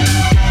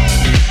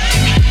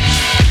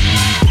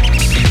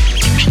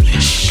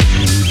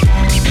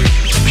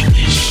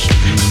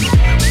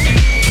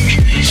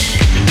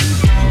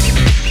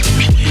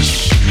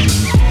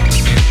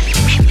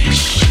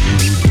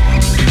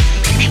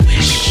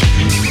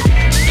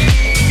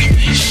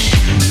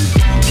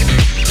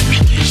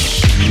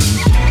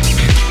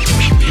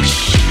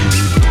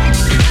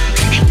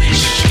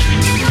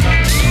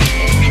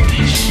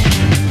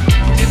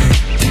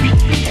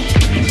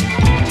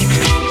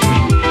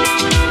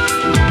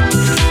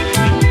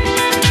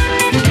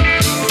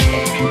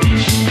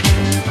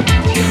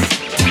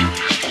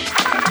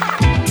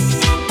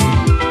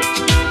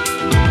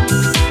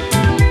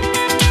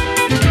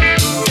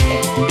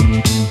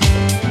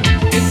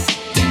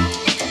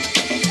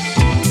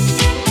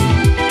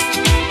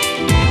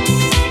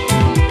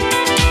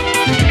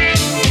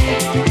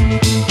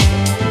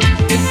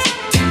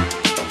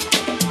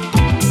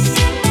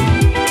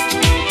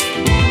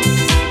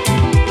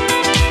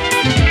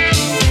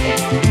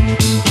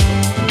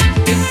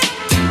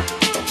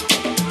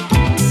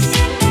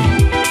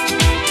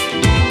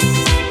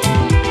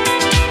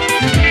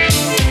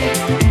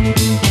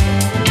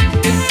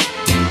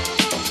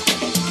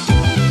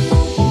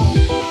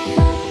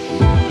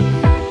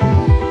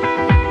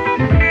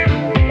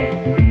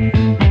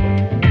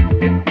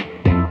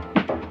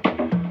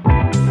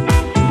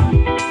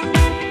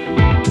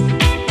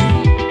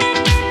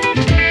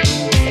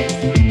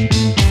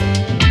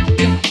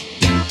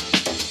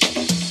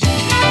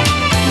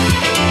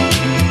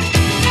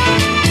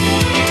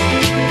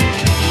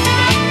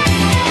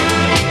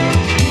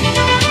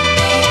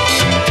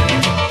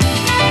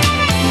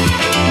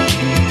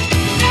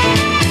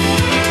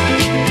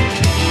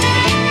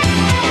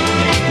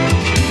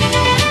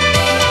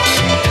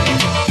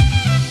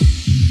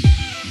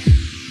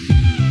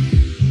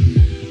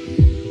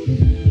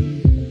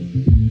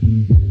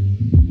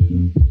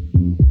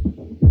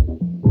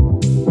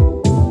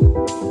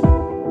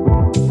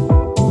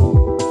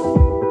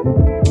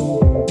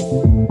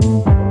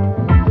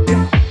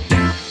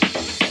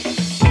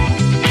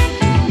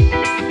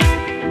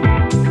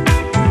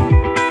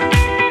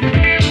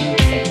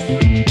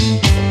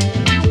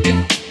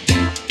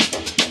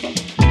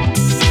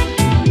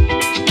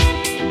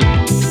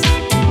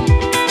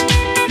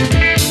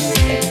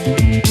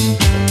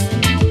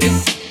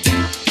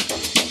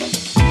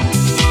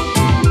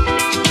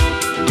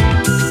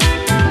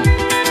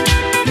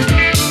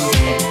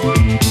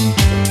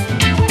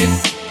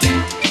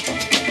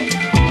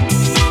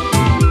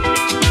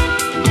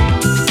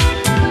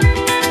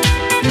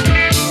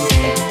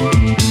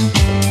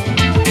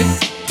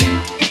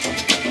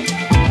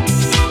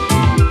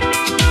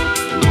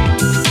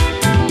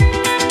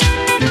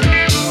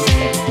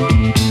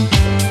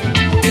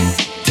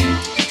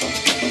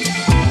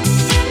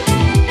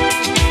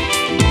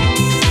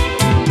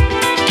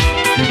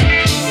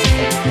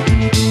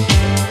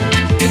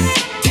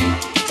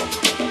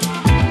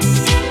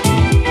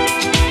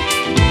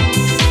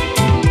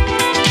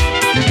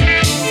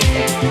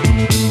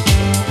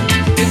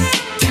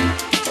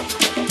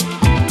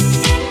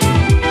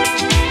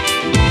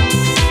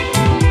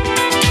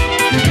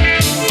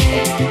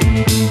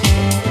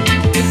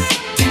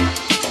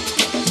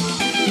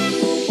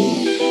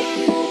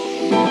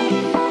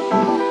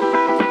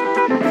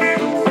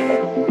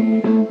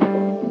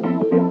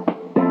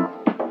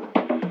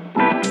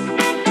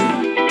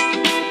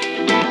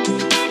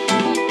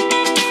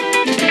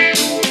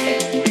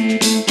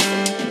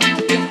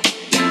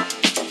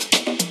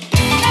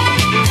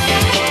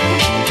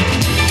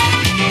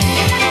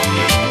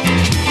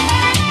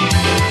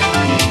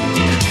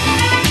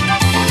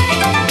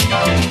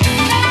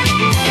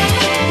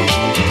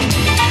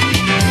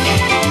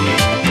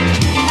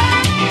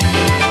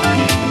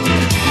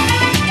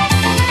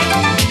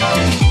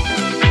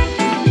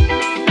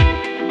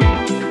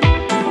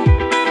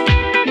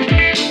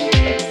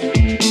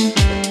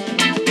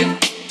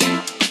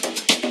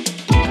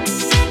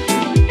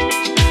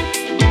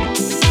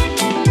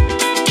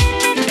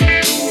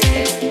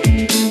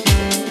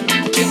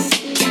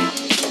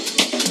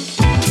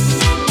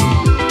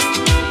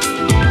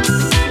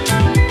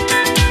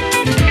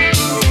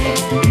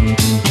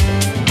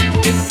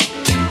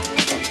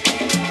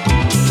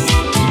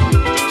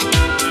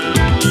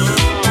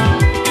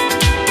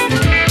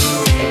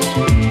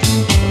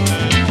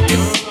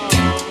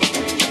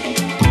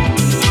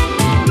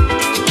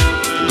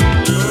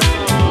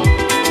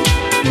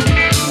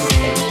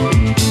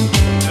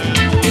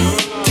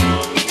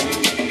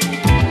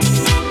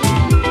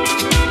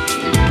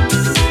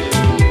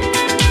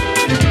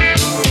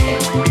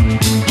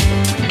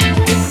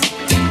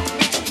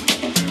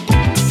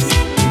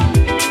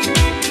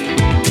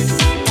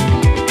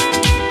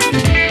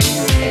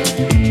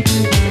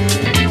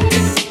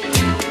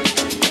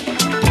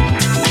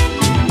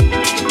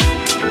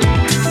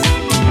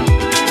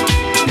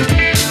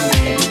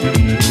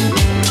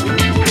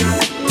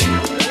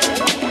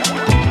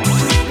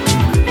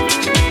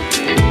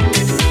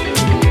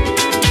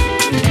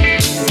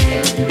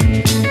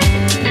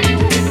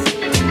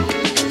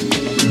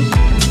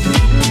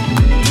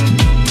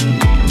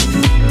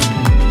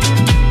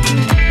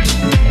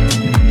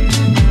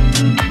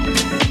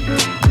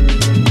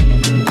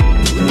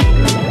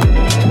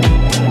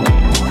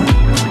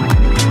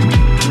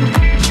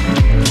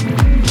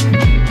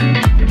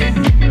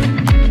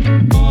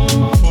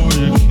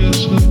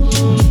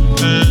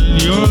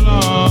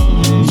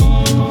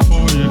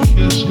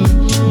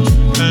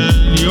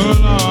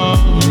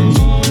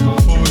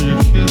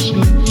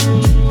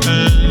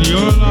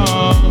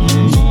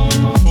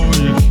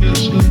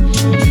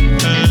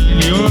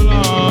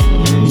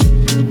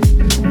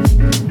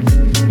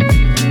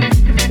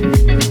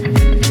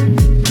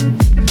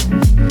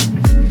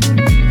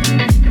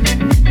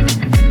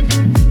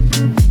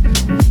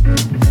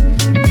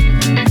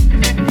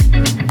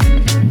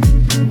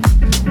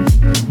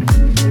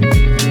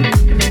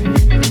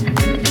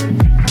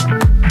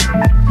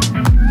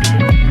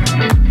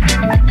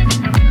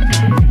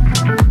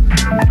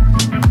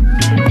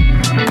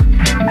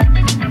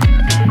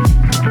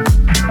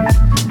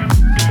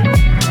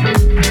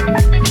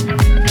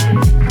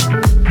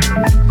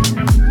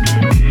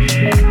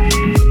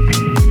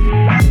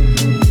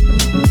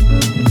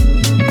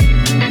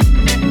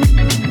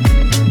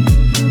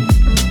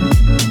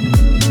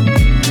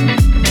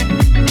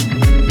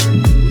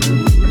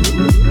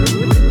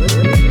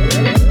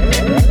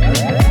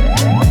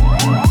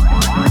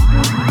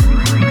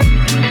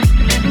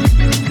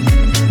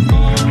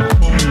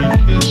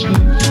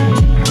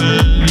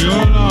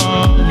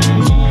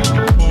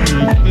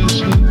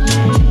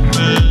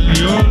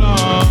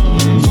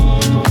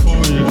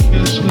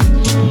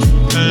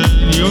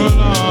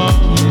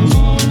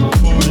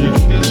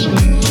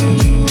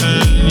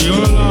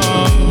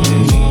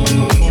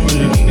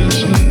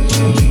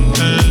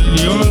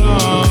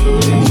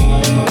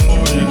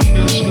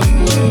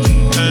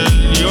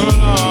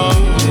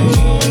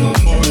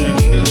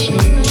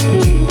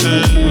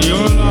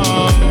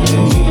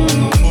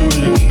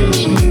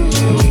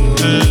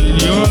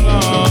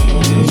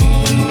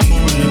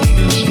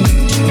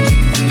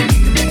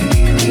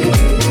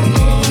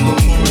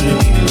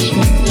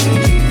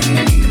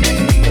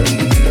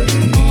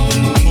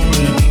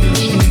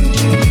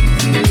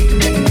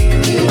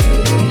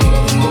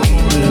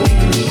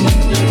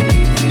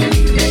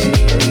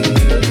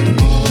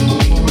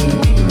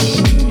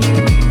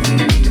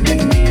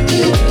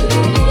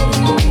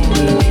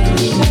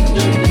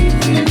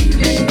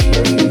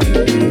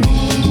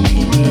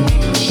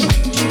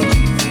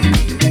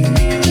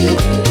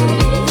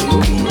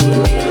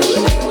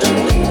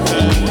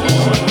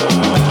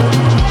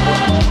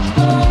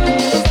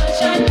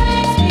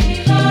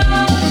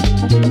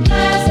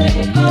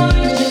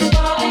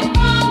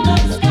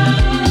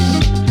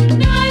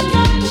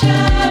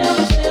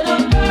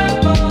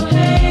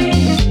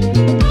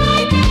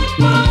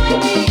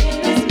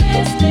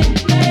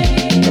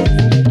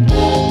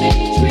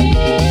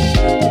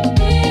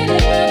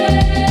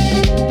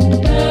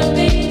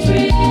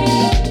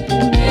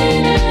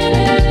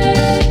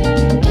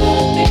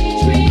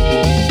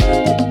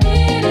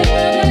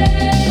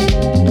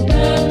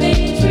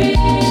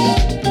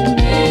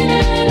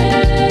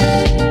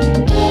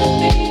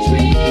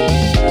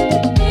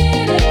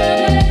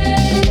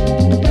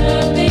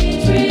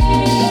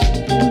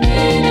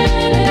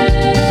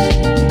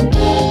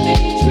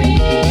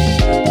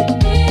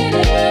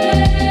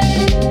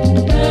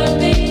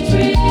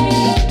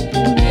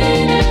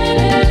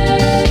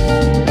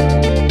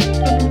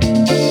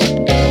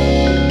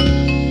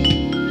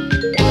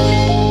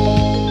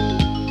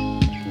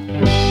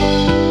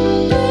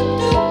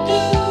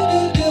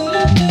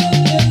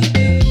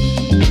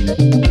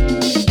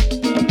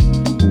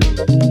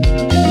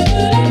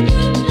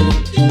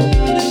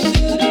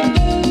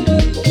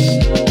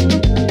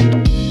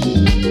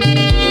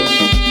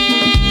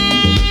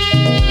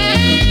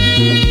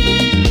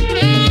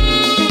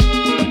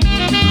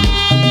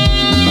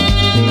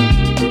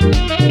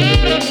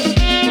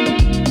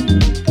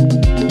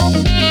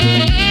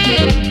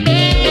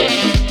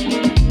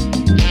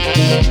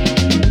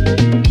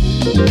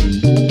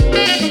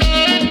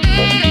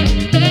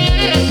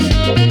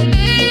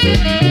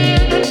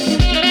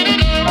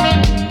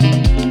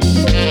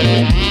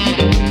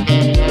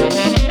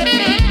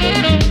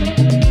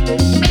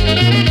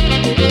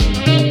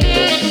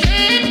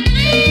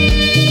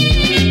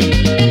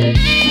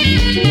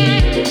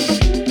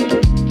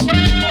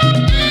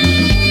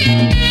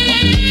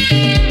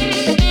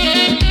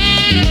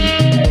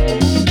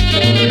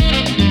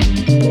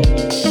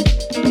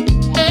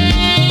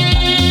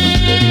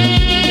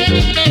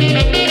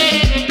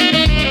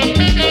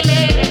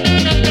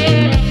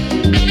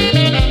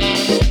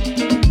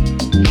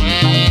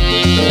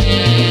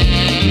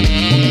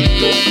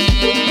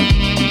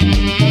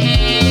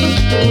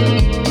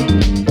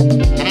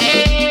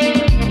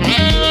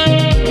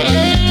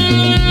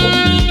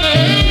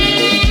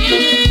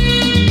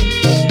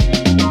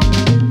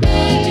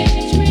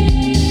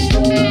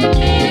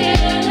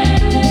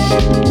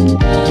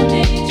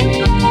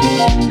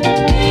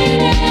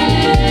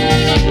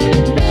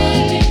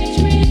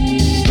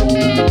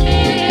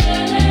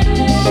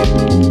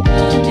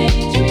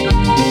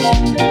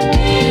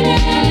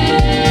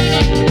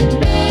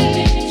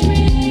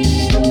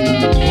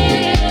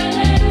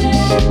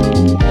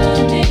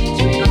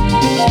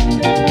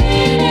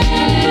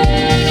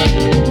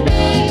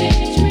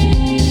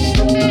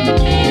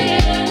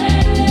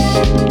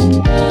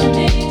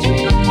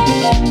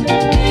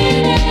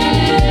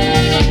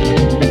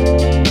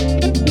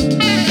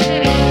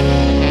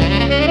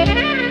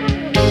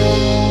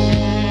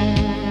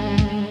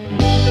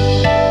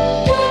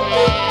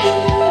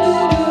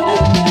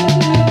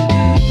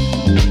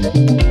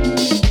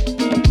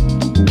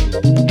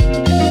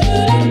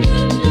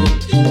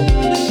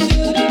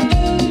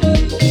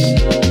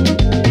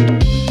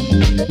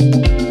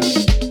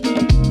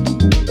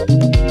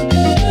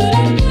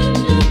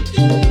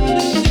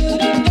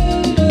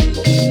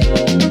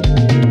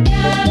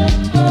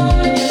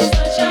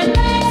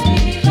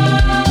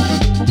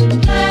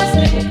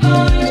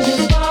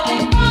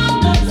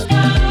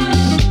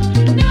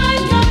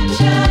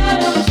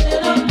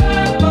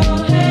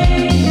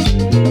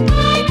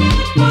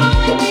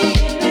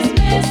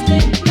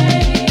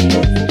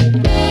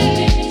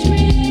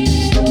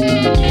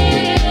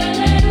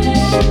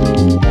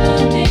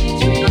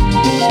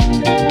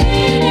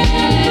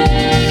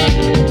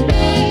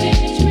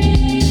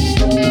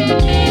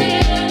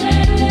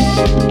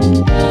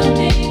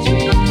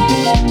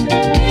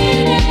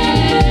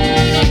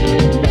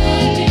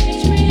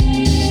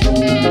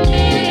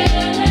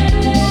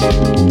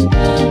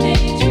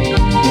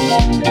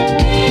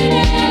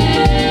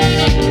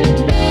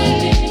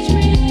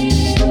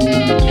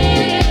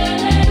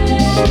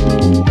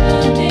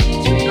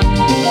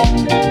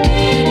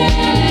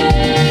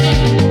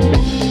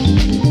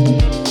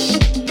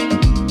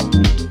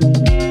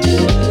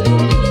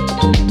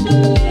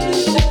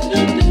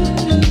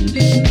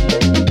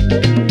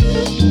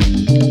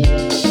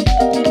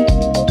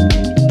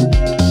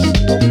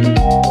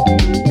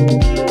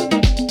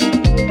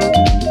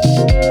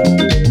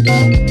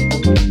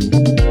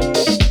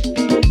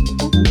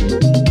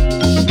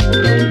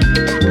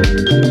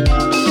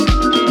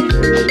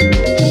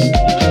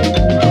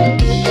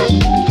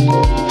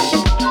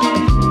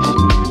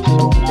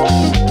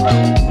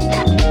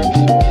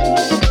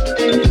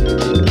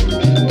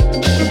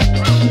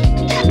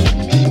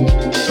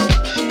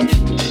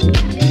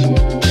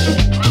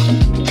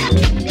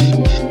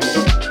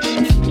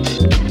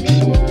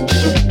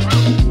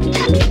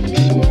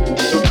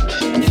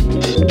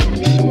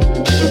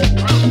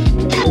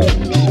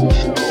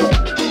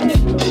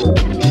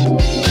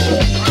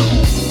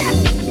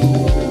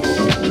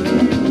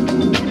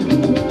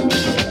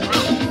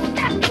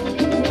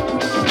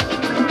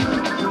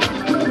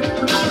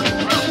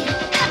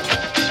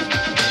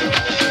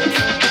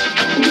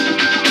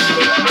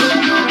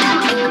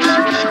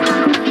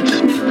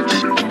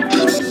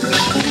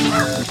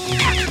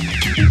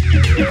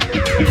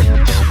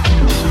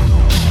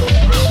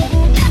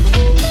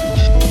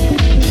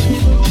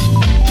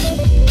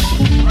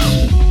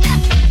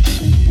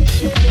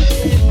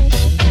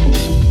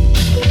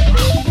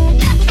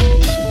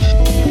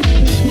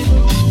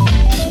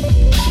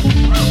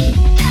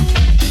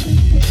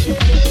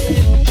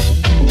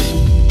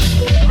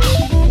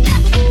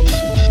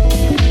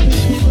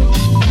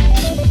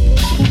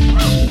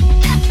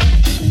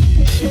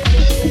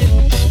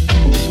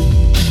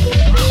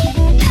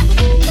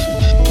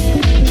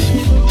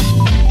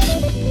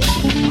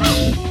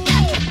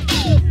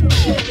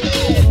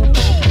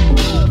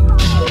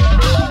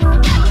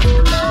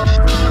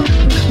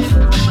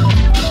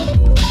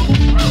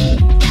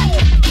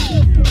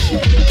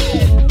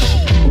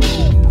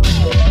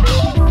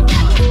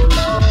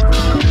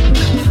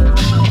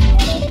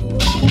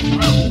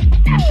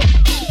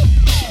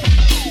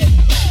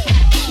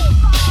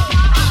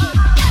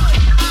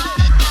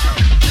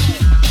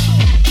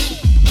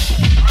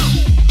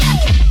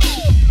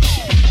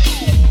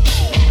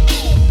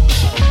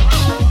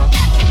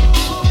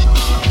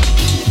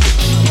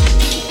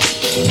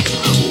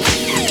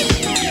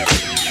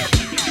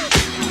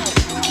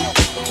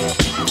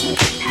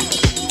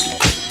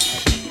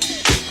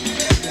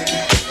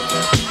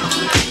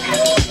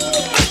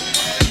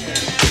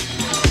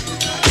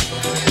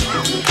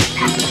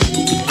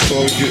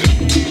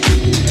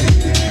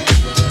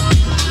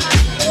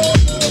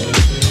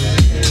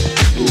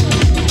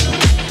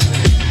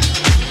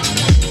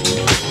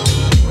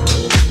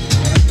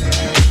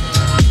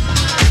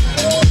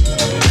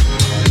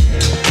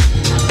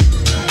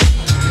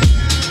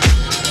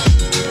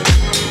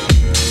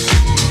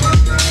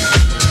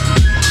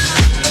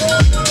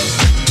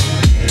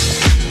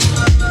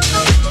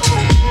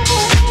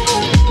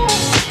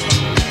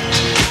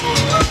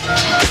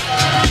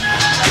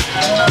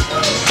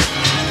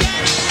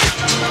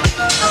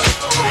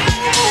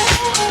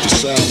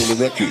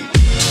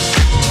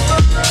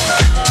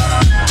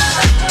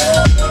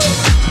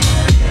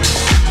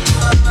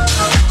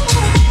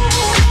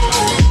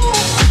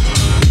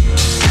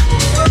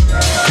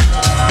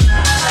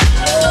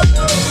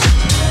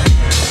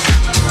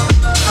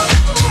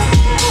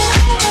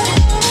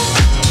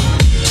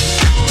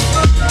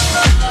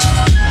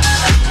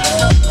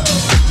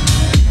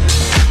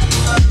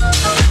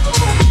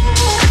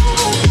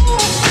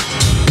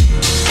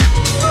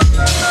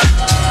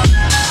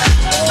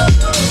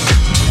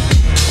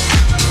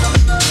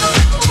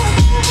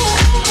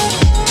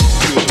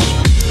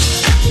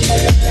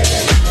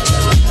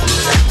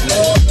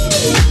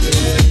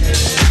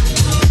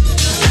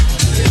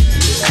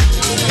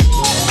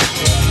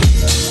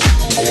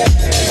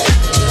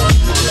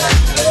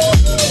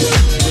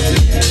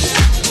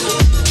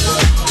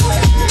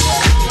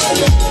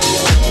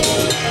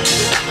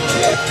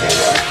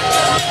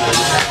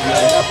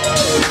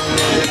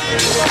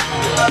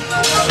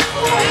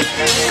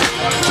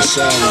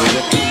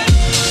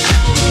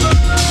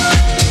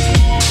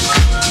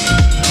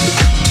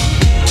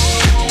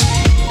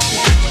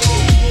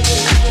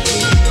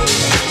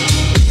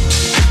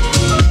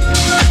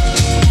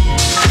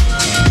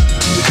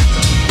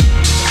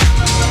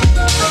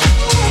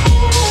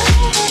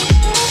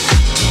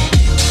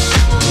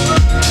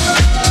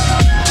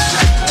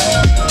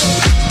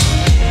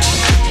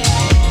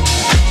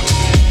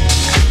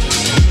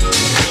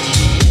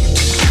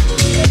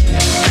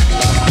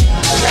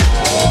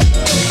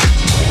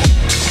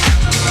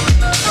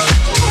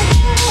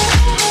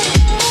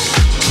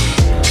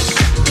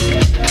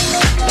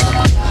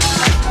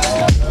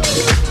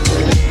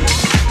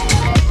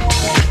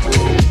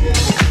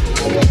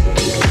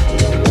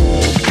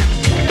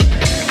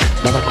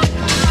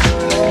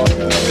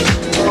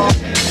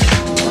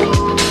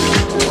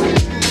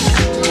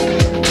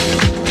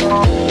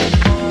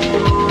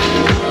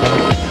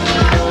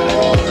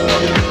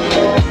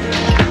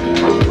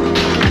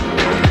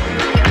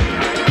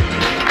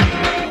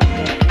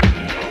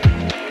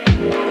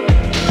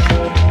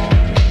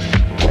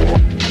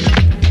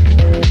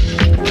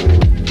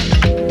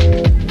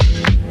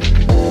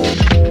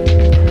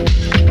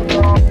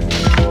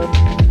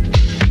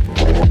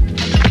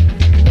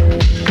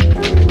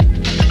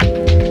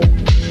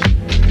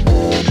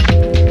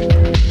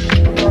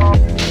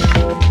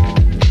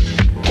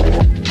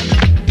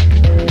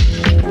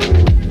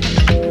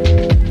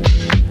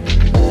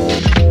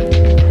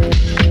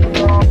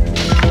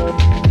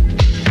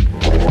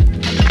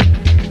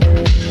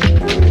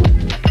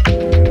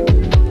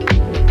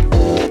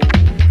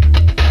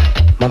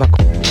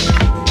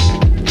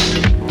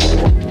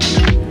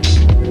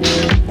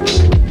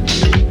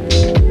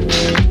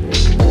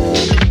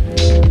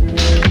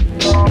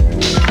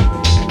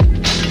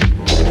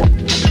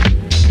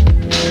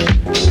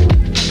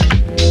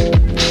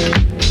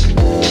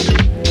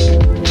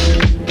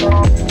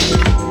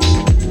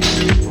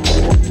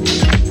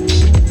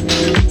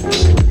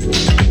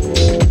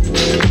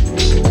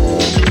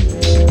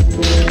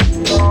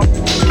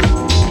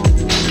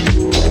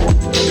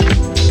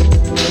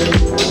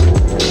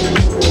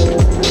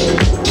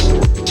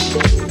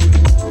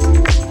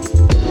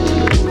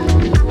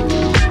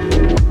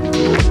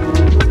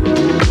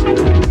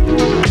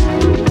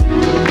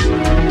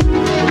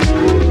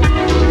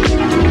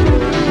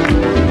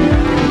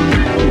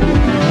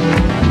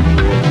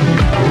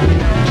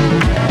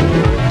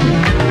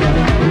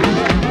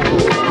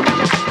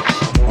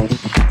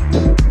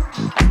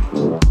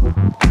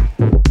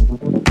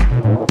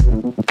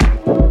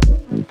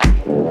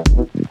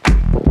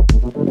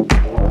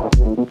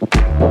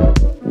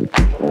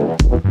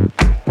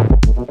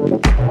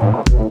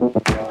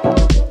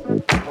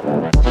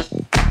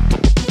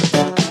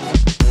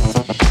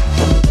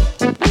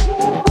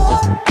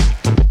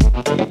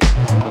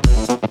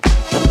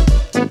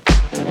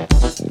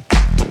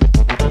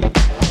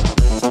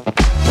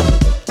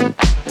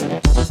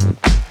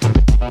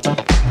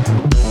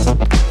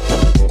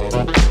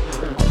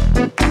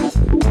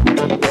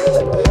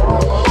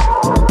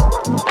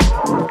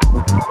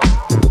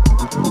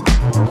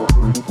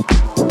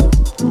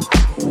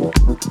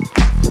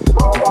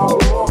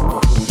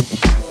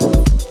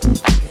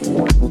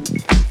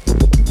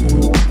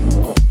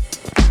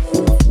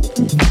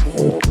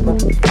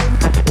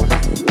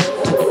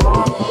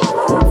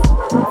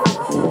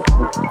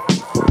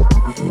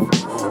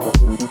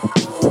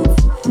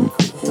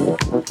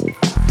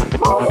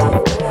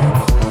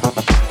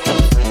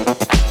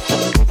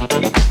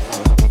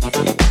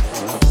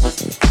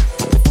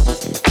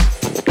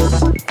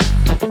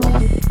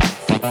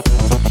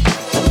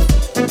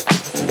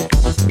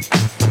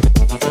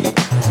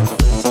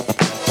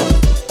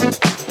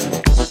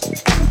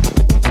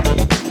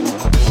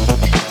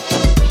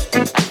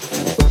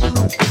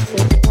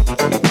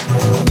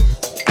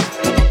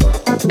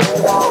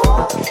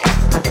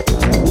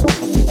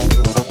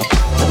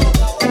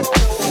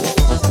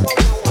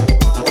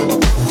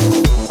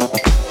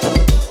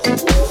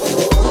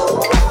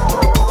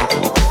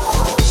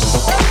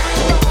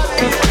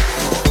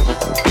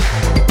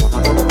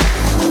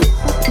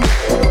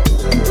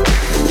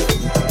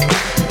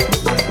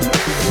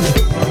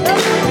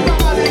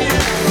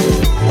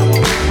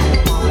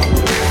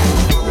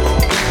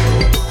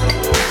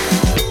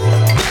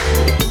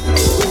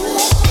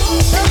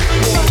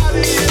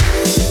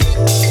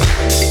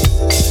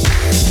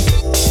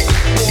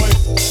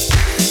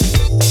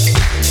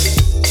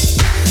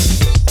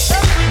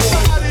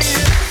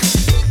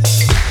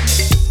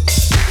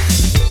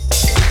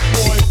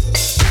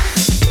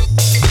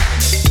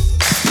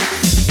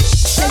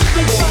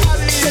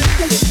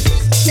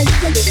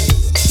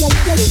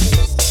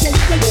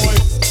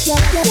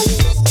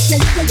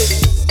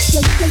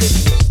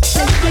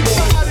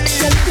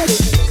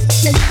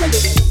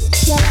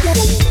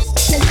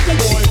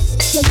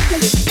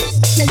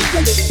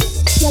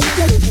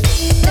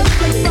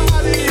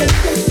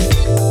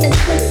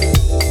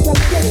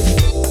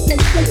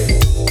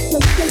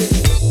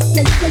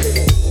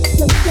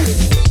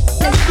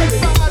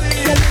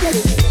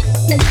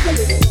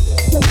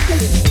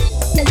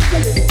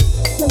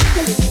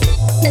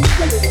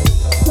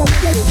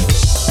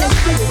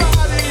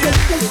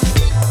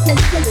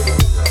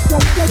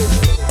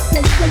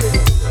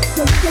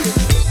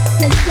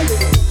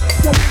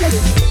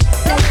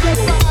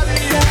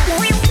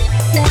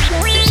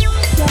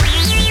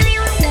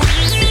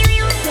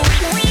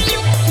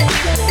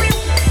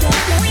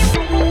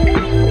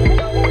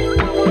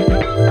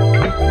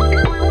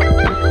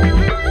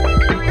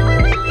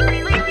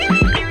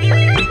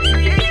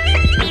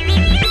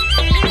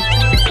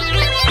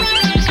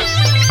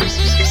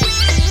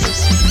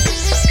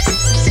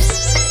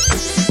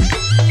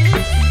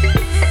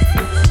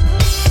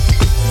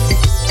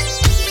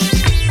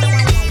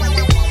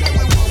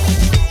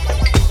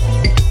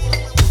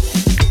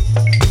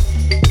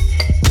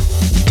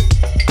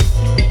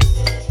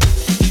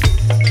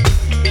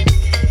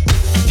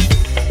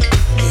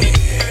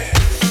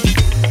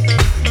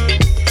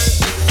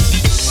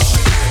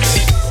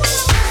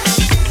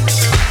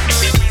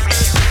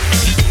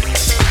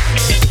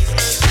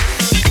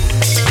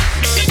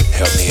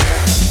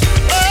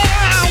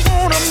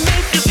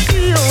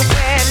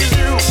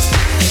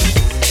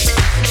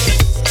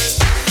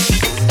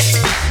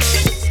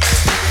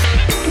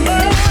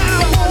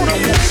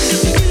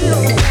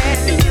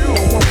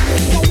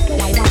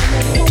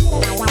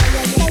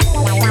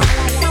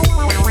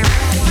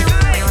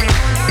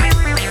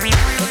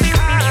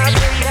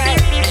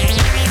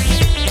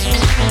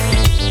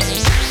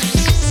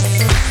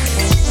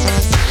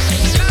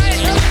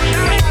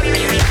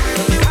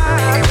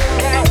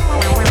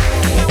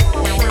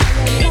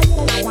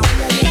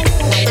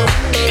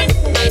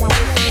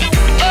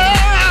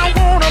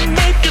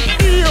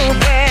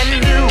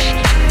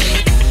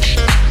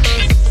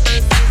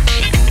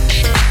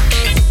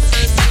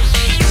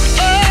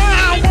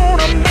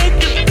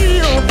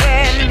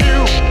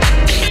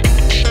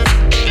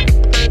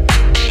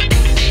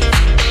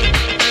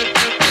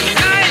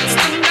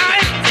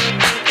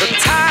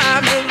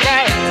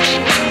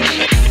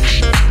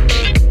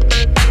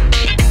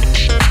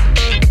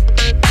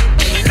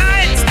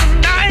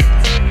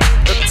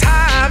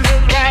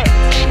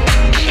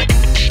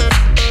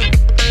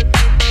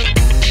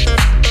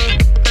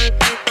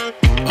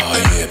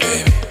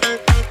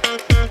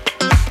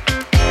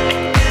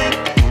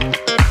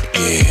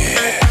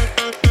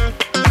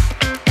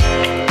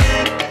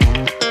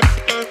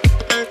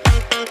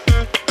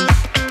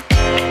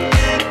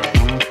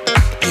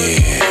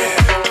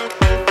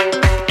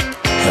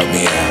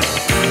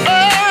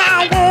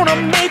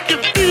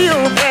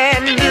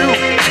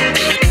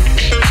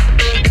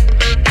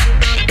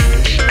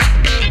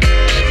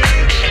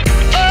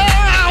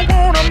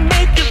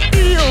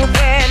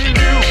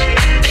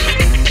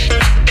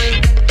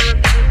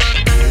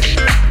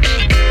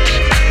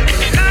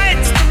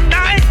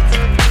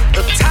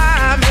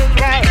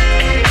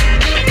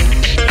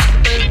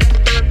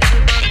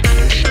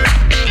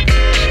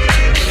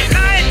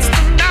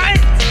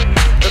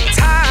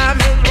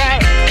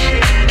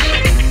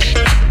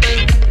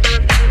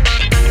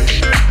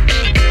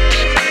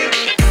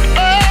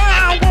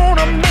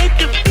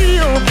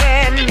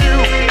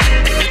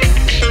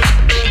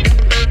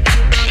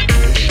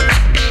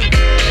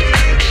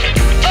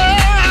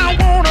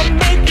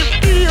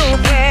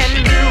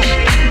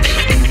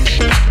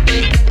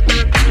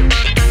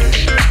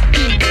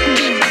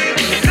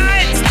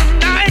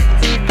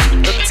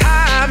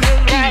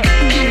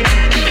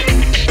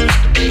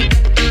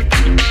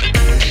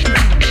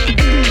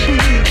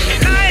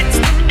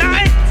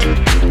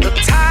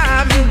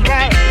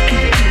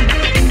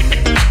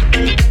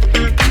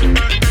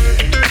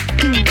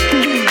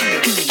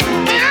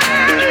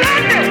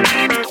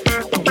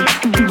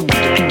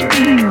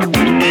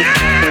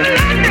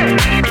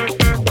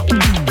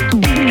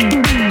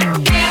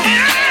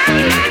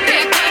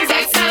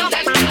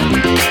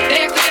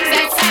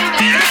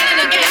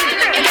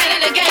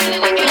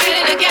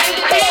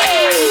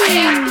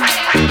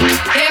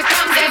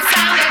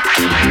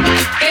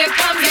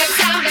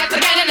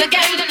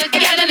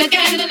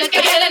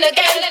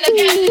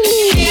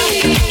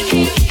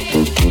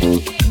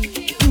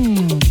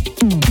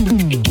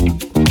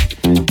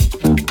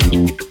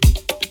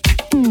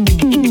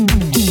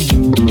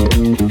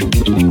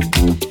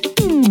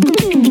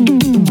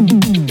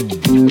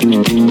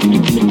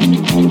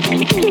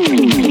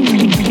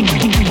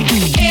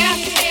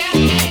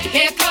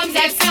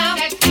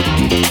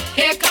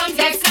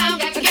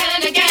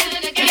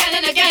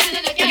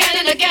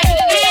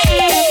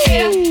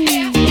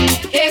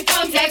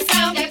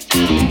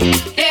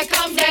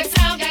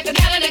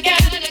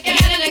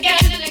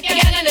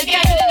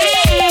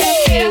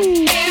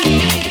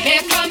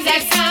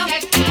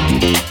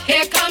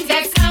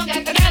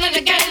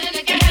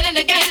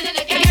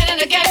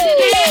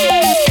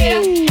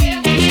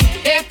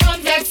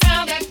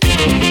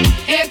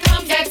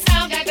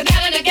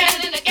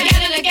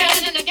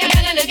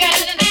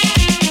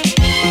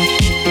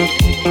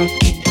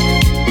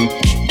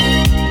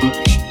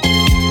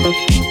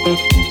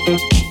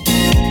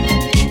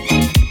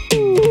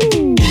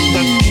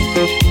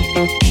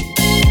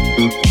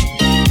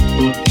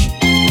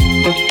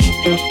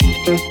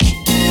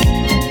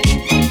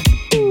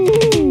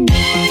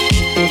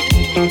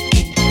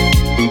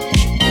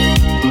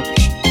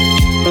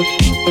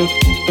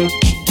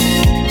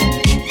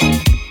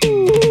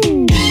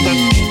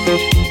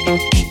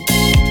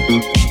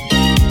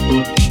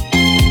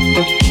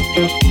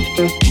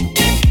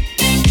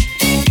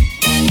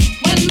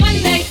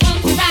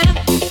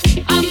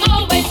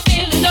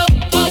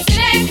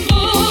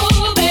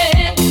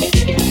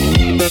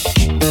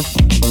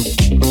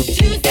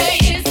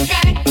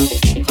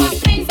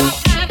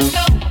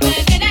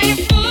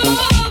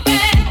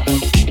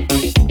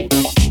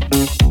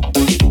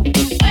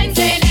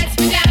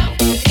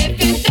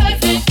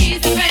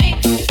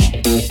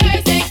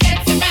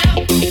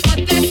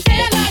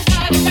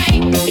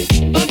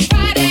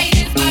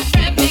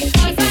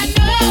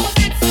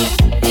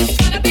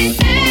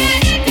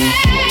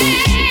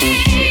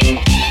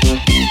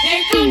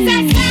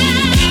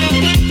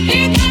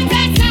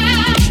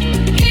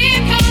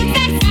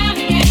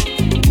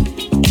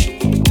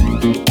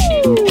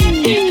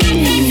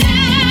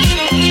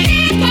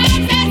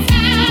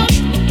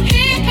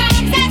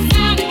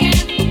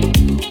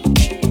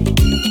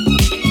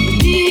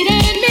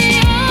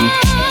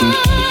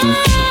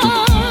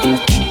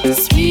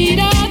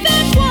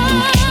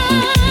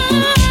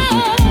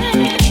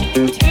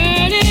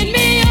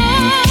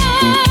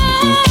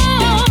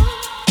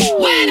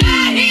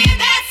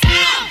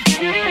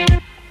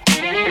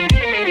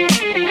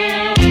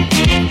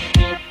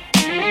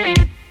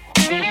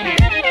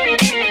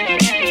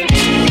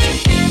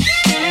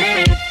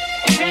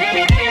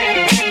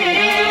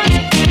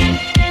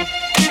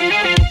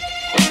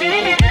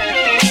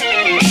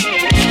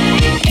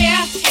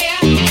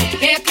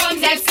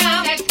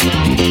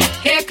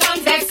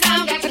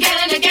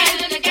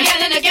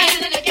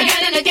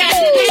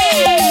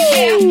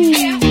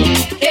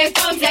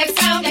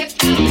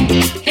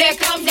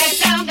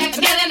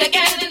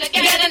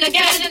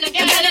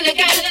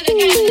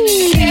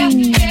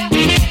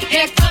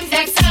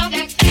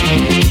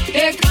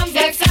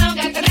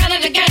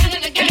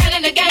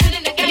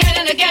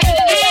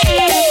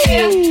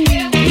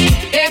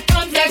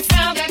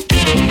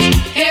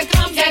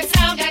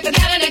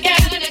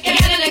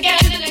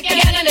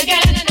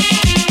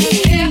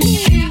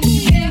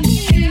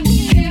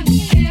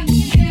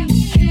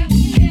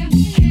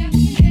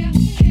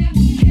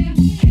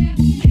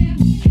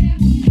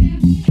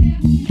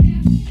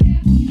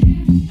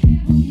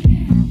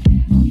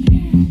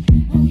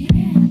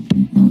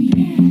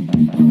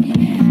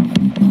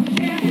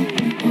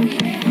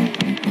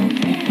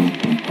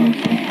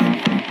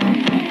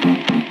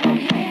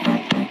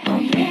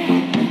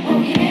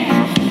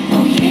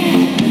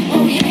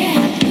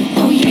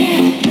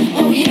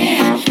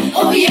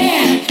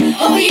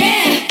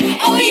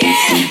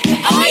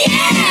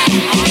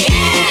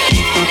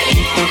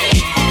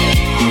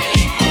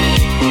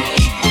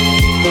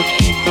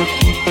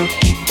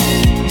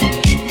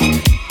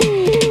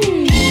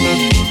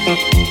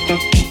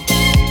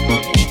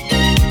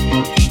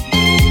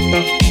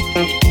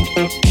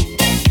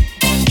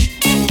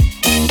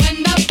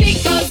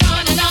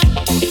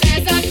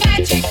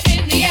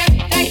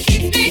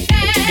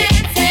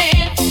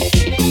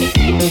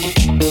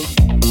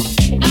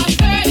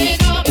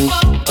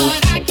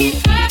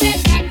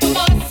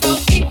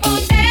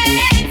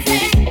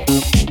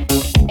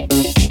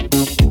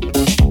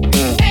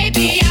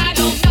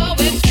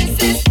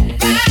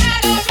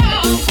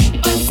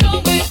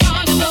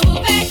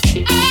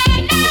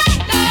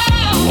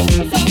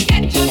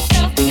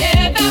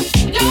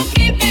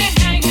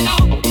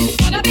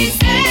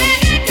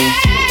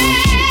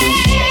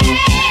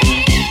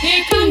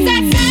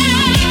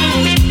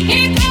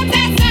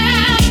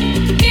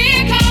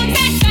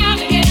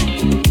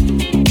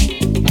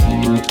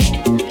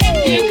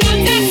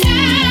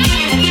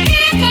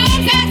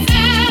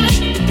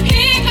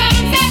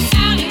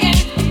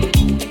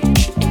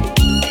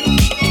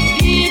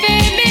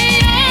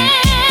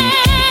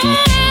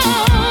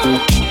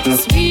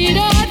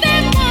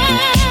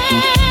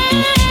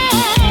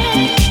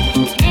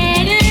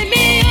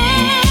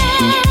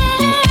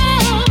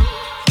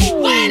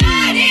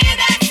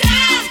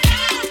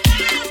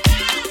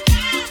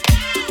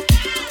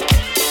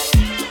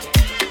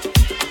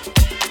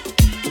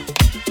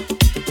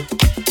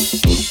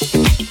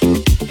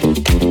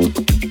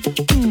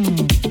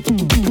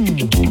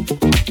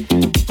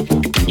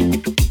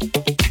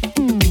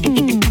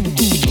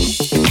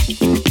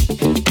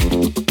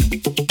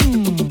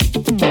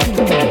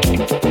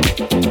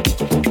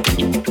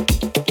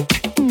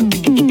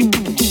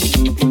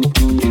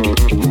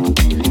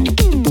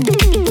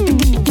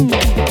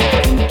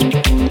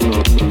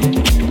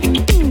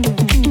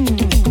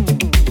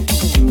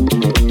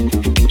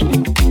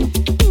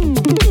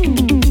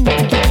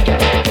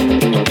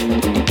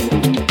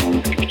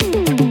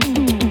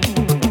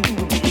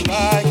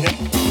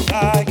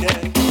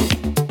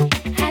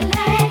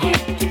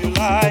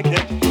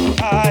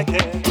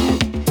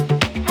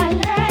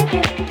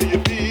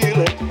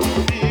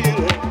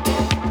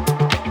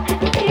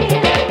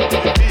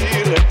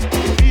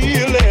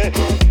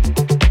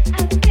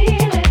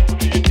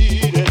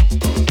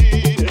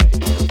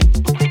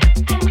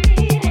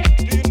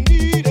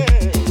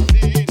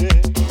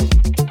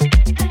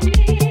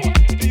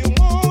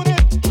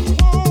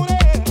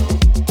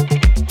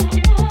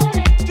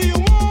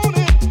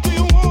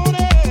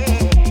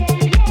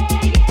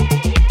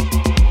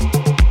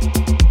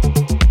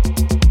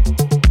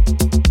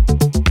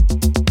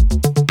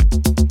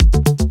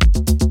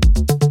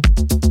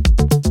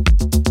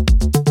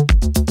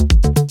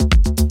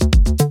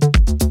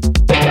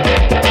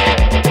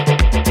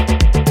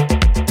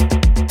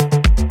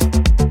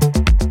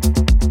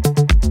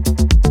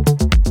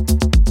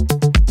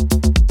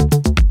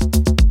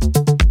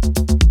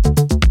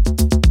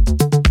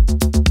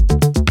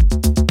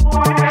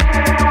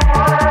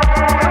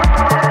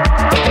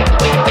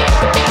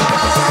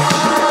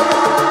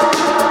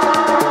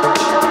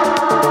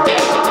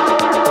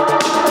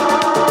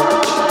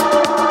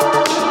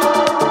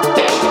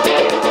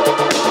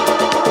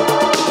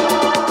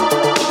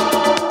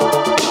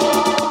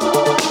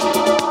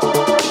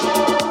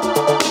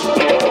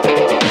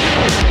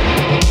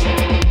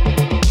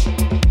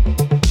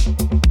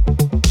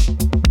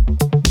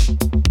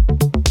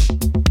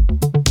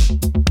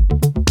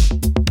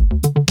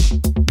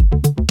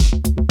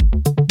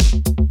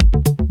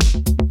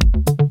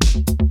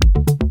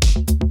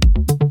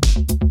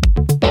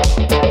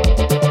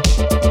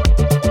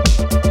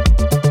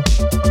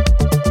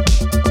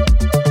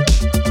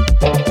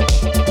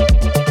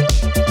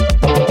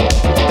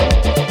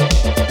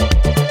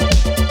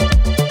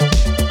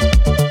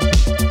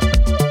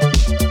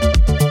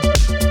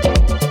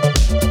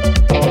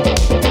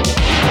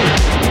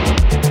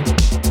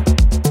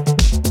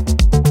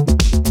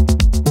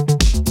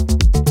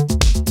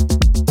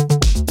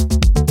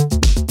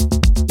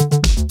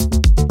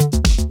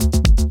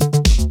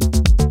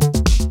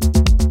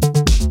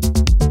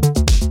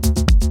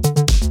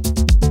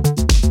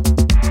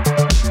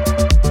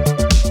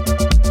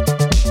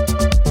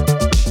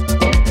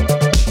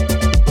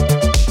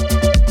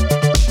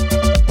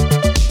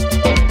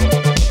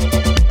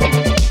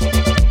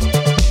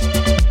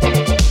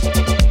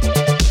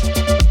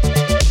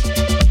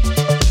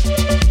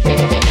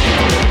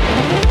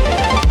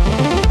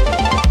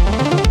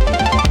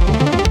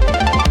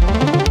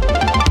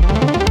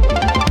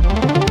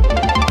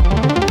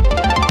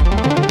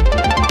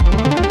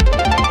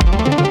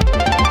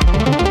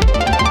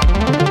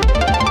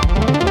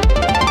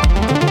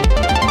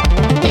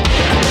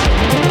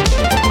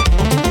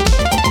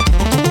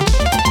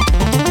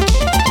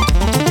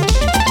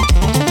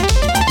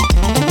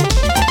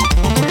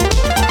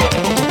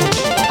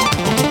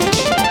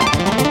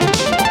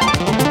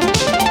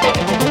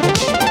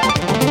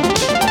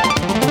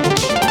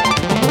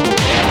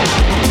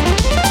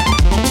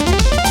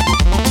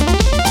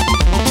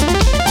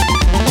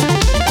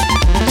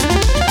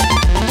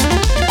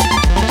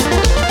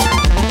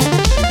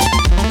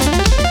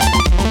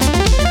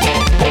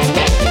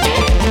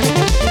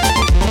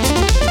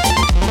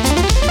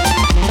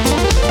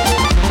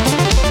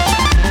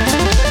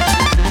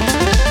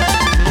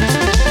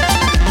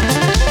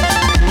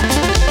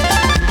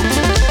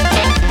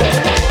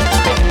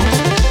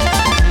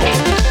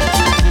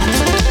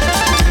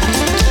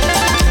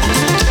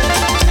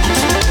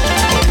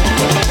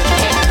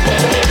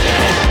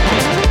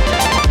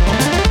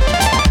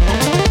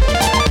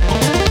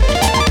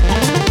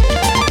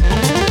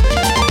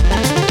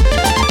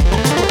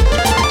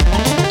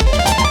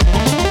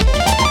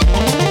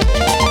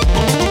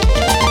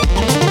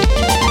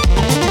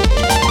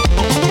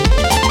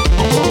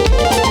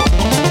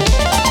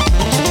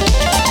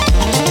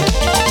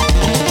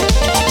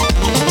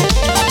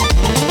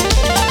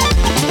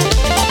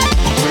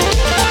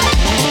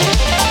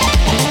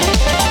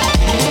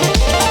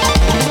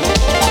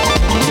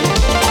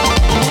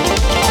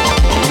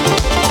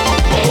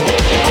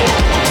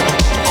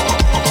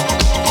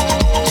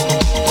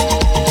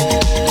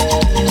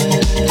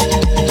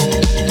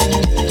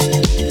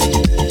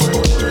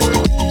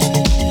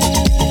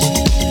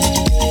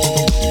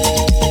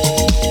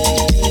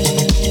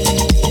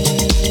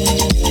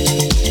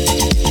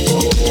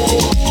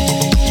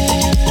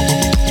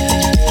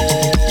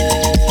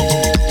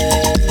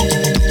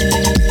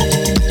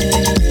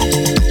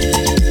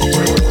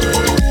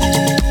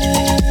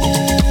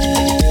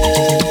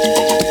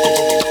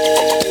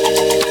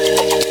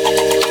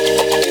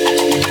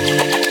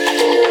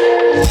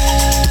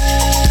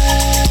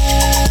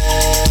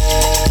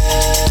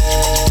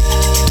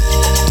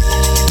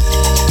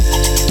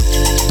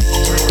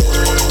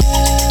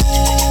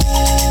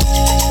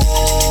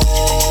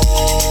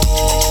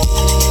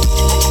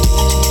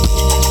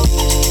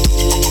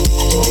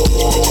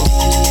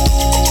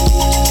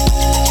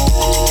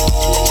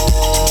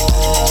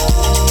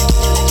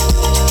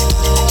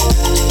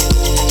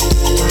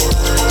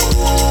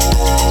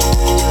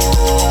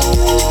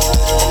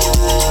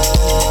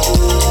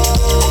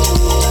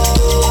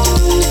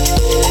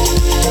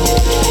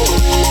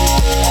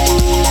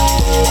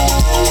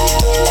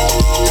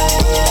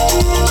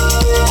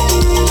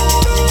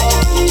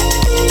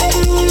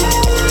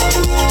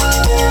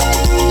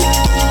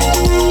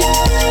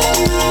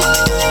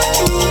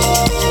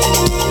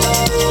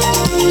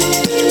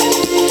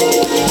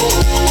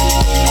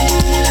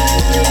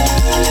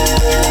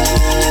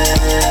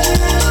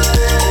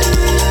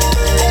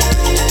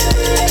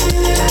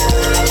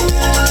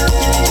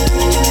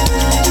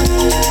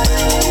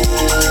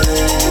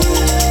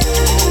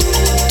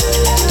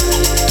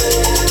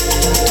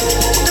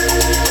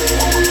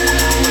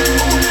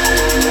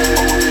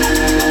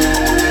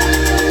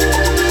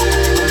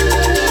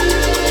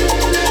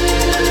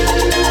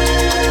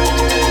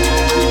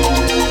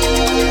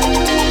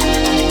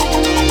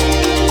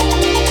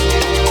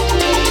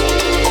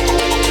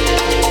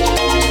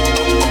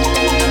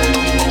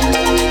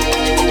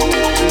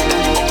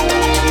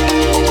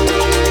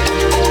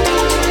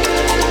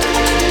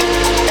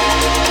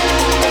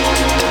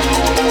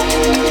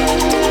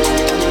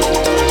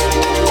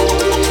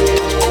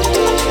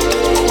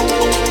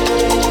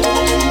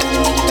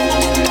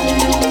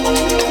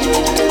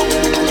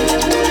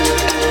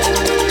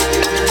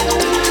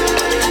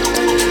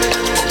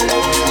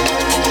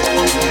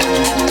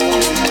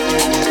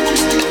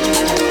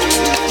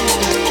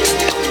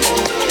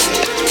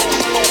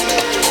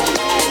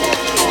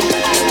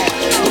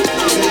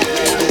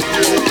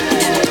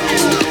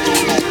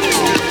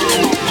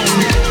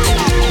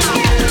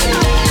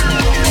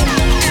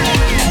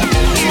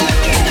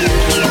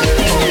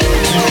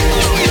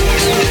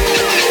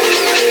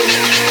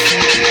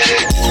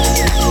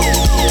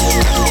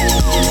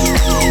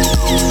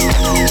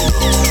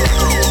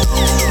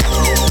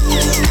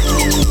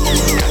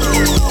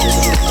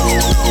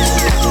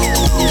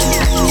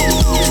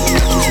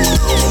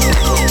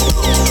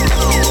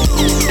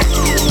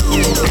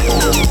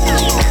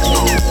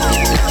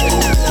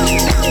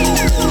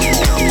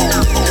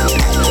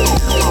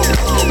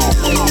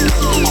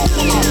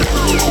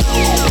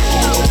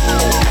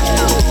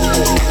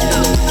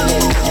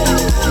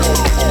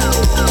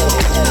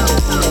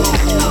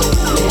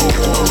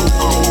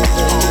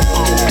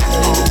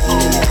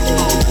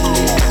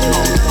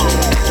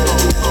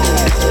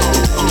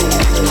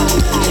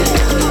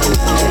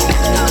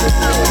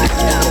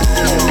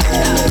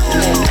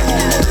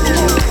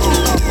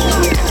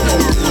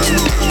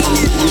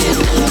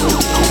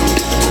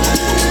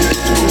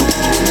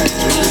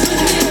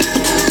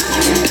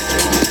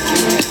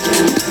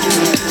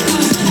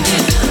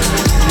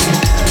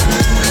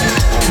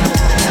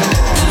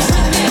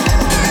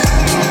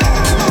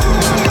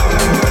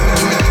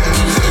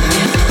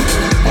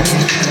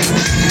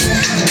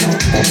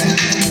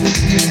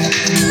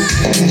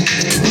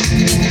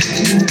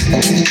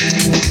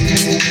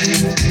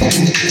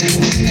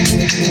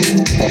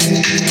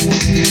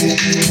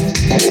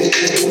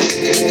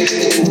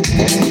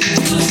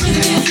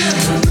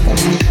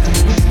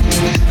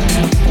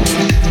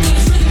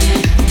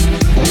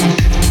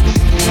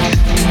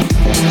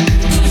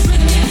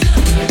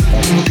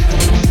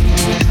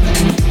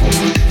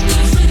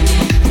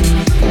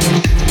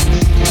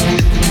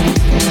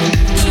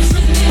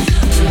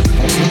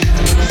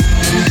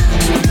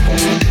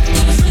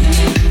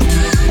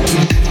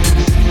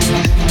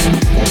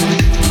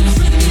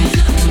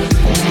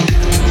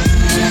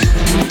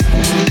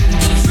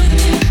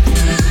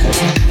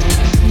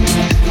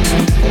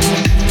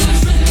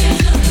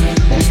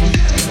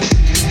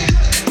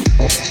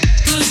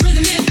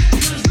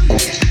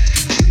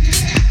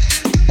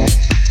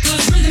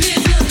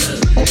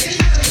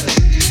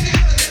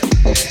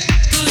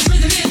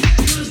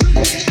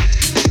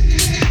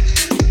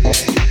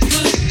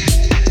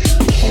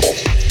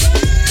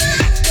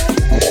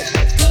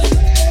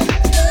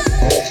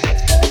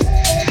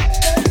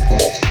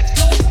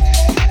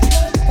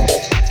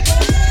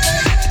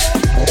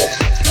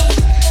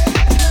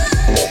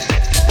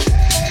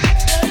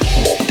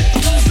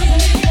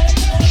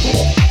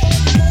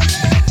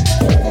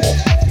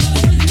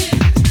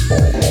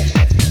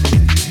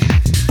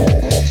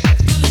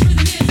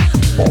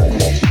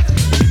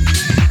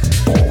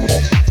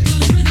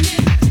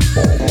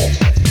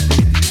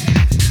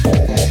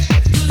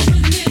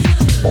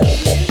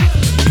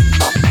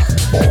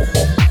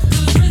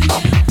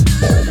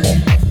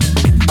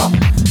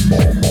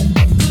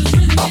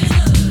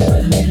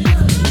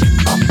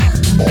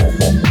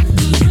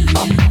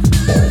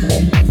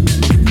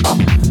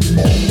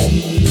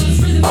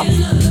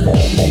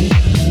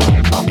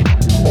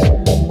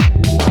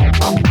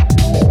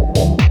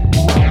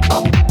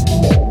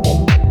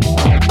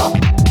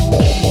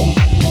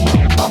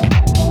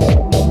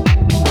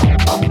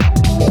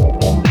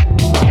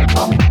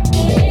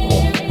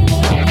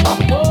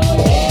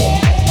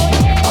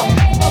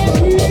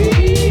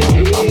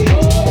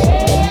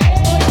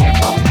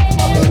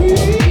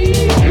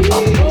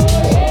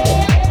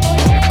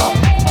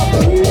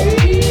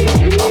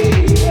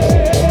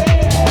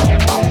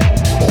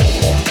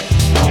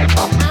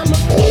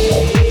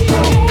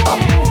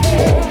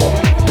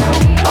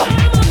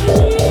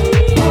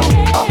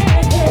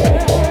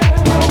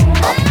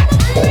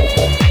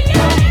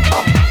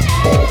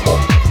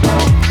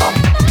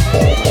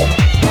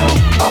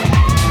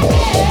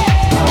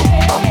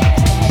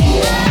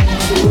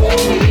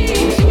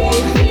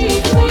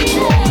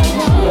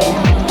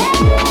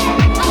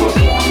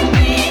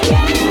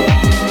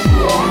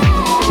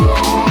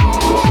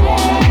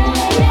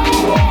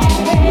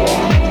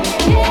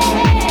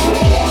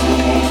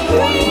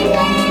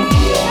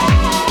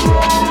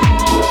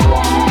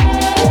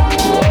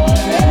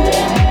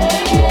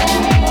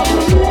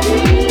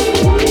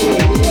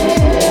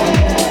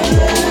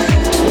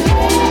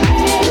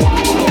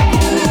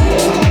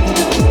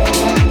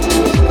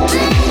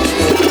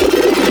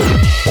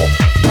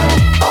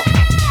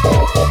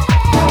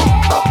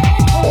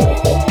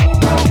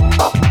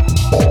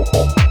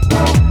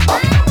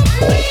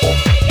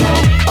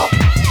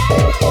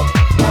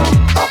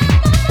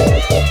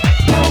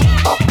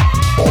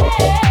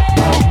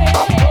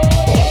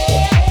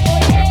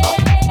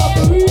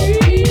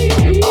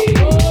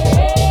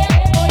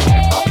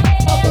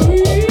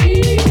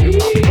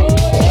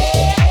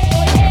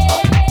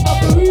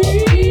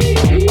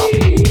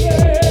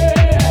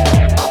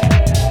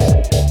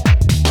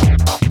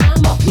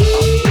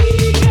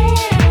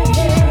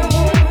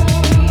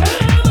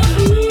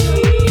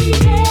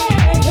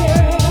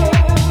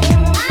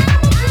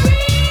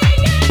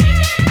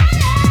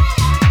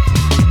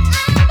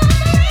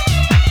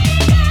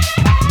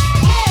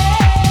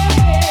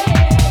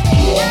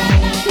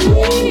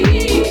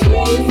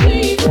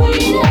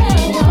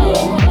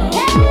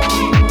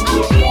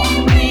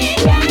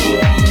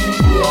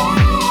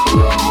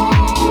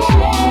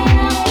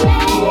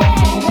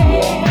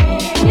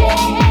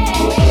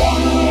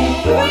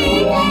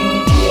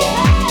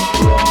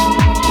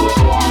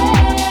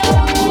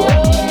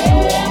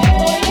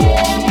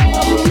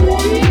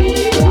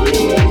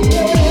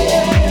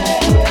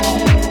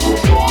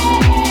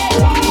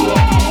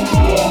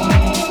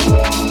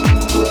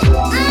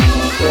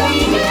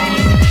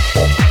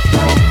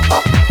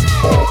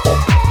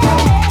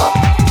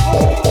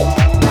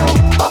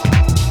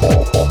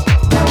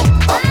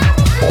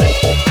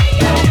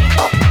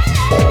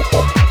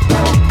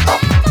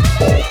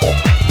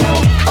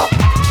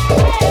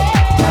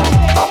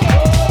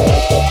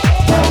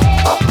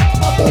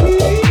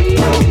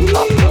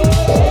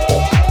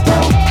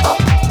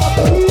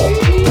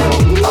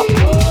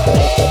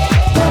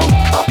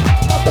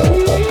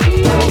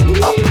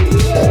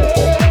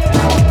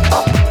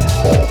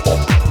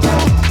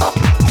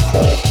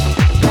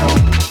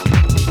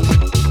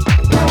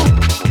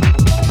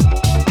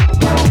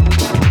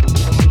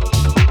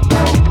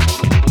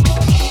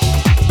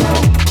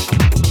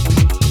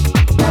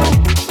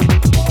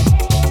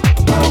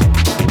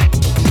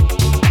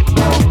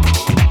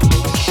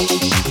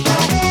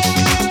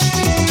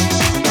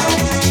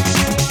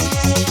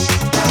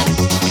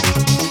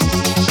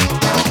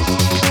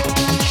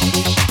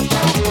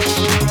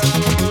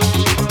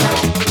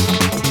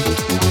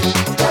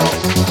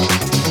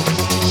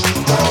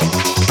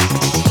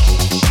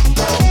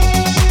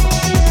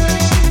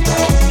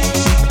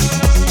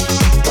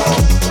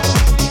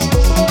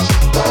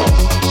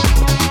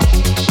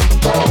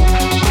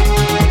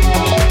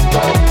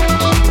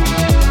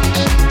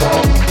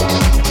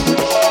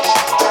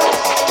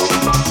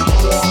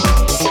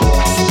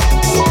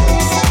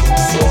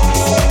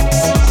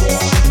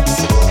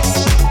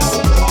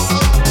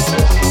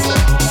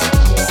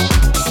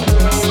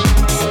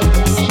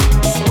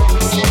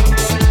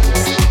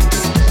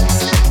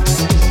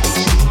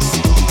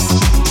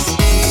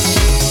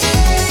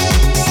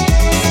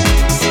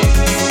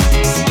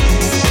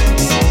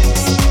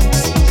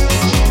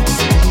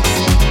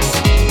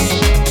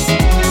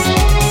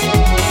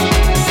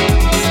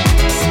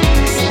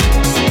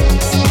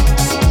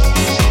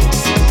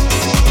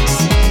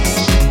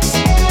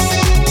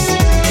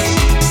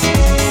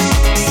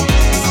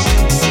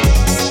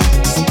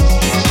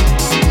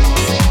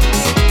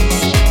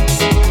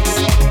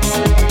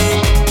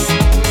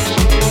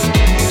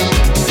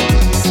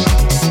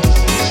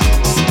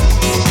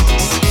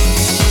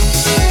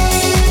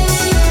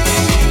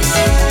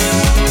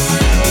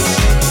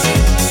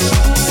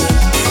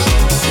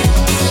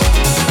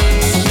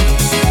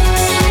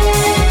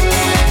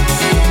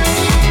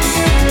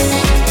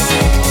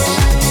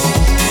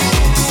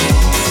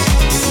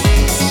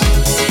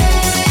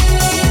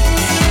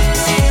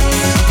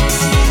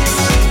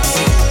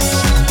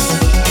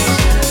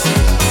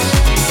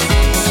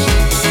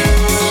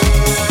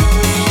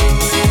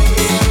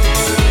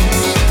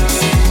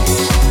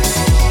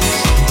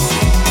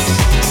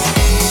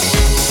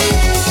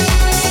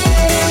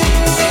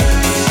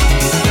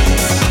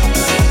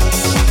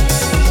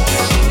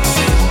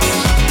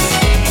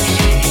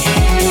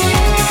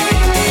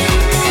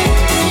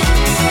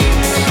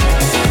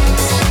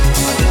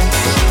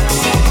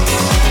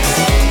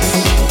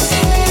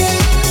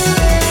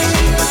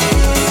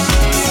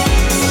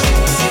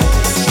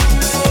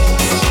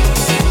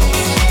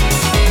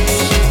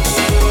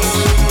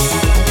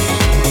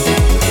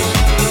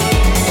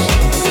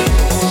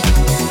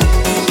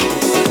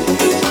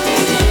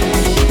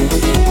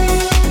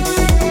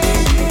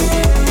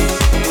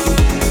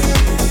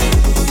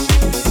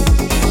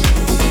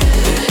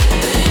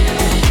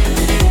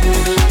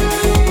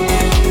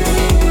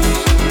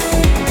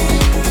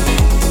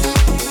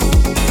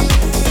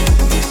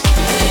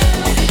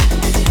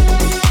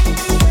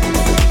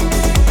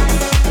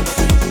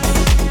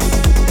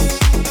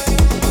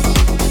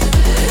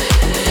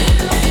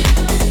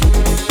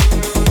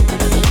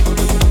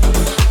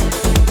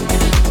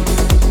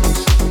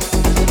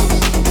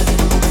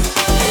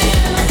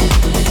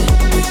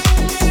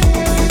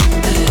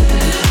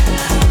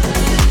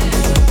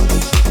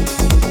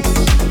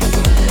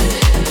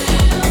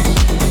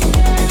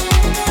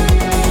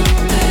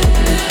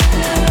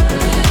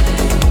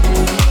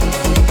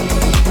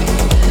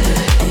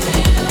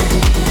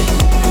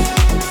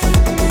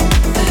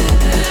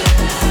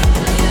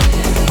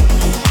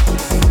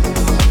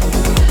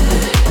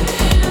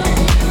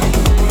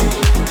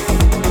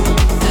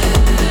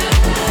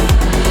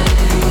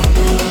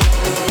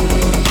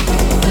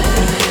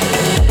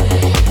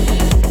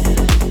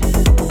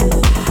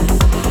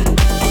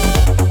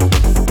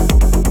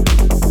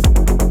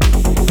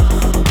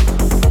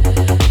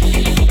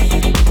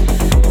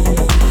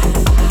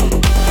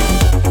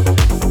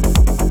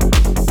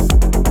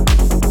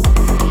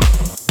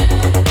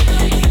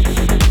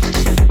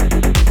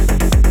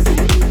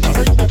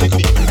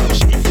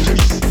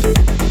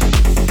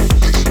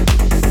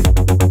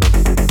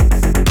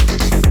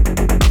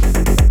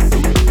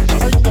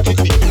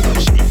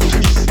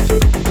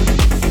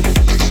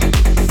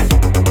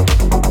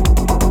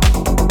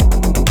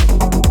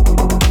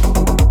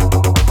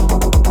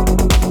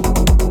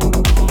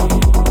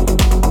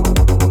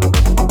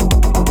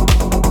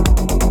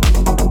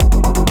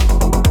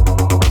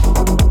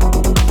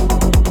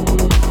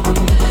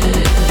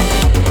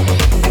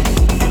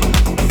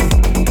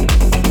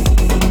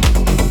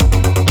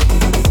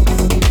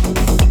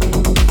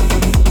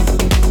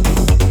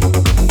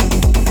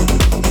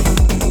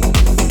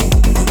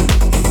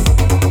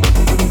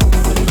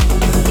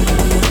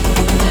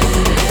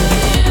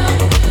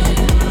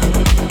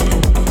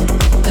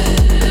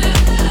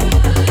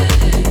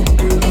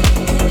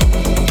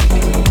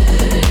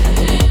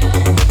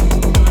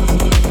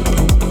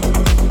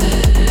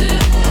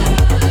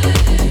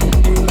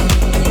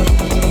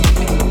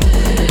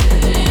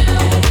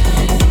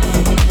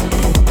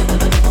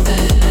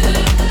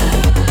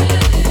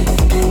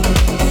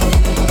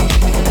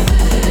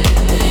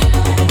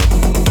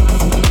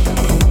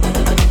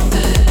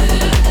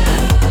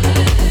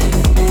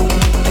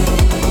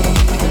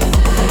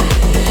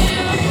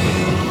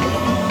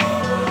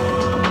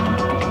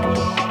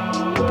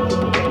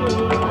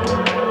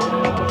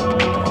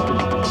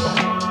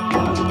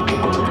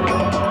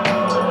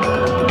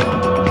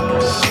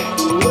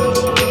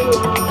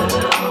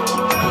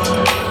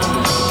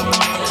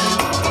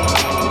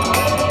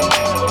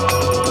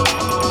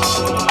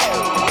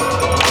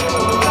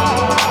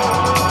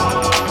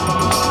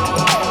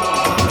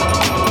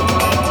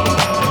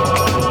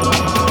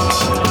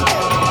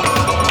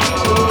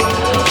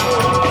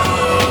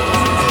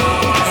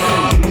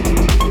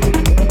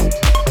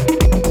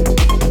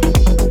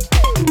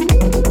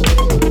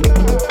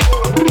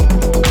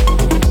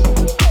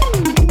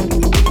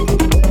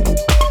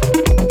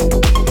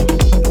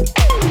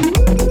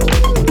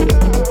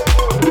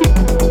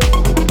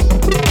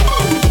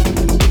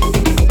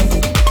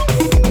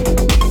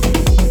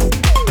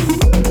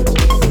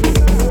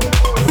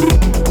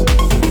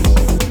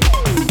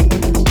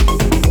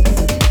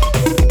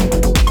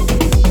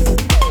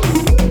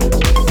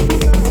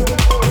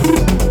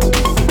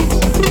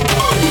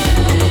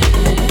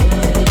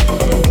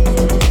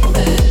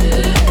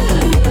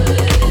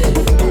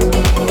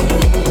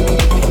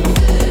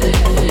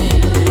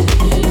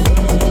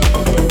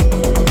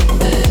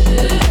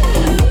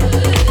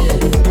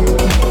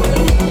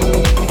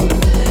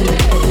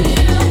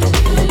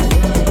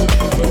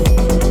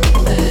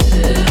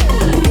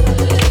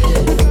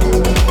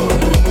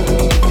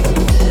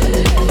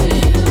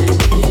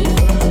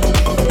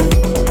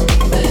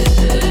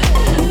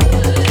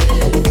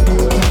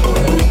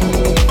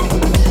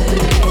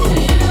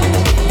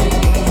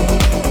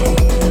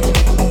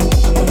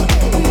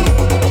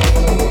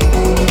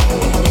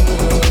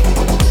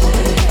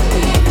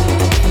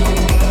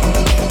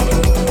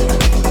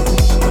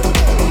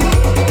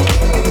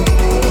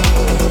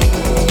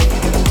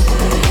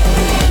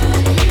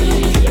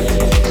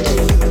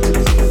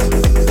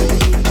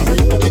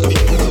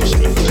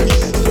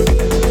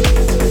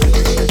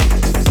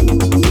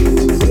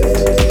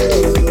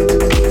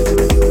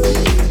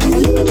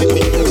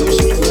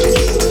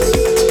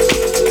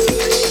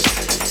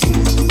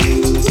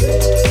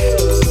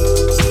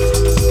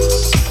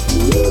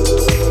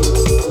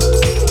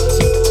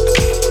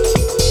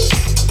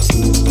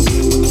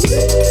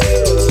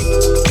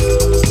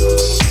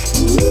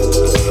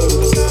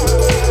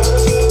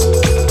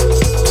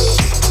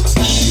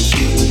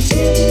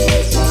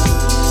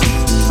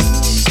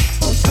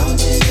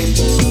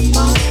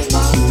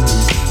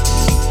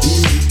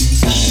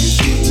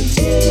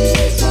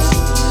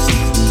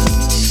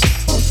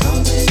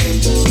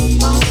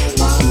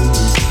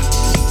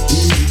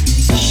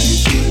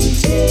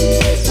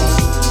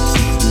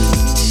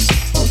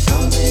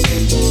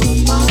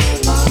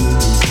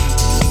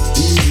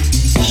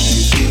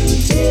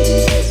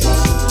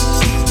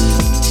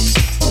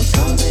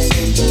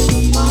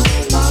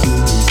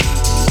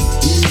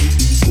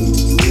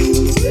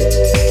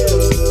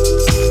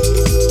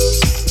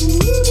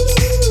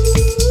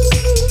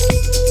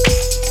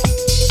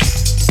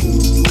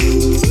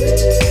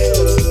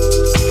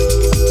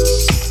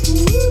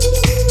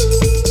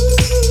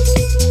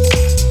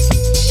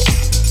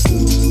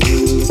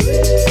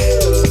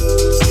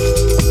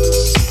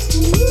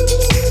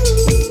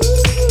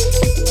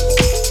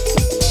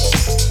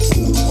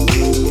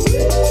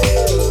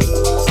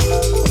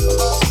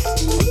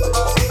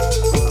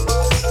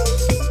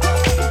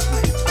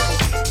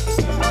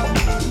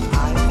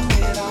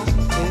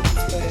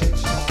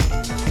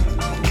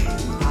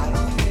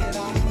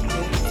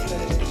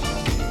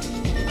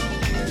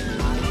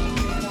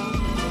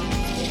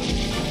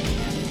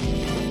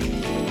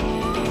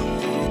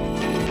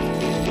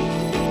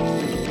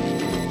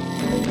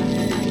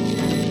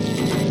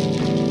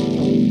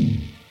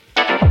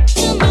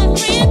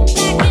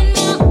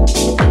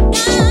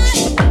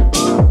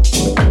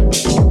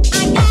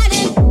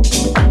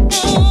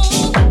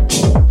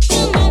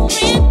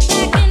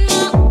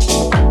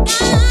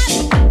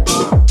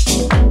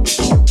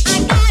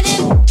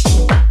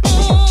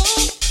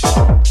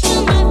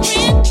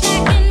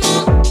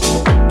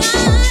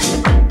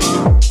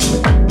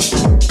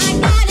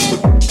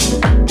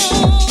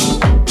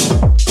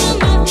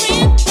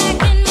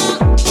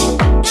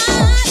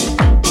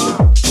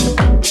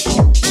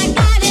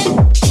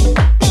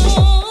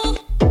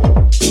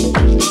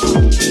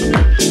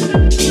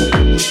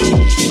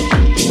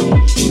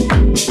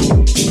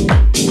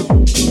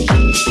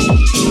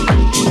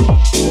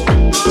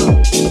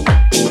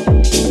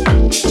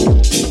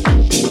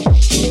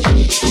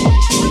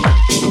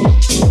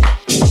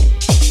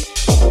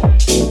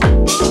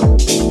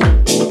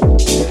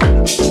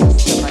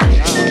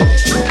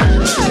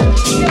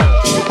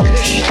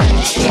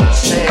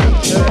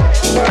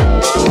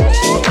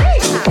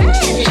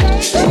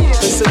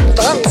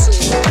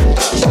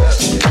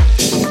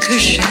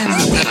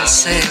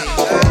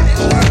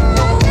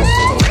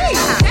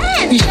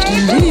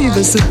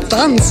 liebe zu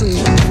tanzen.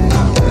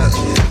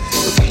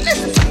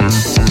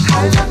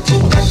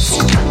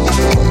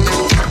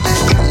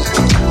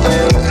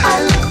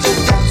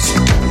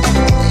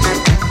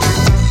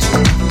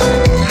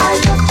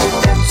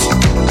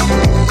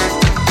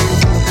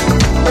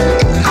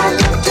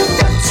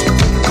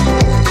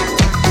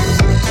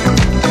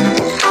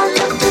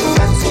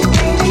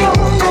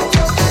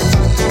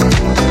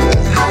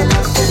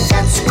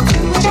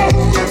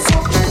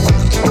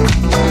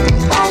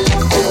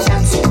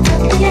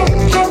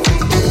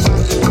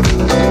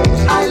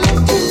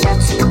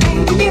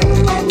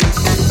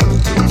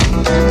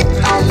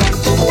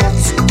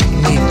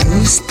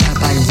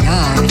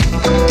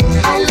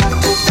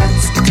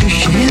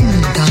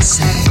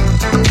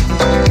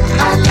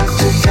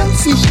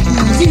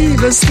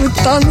 Zu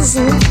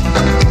tanzen, mi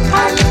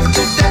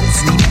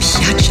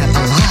piace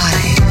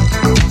ballare.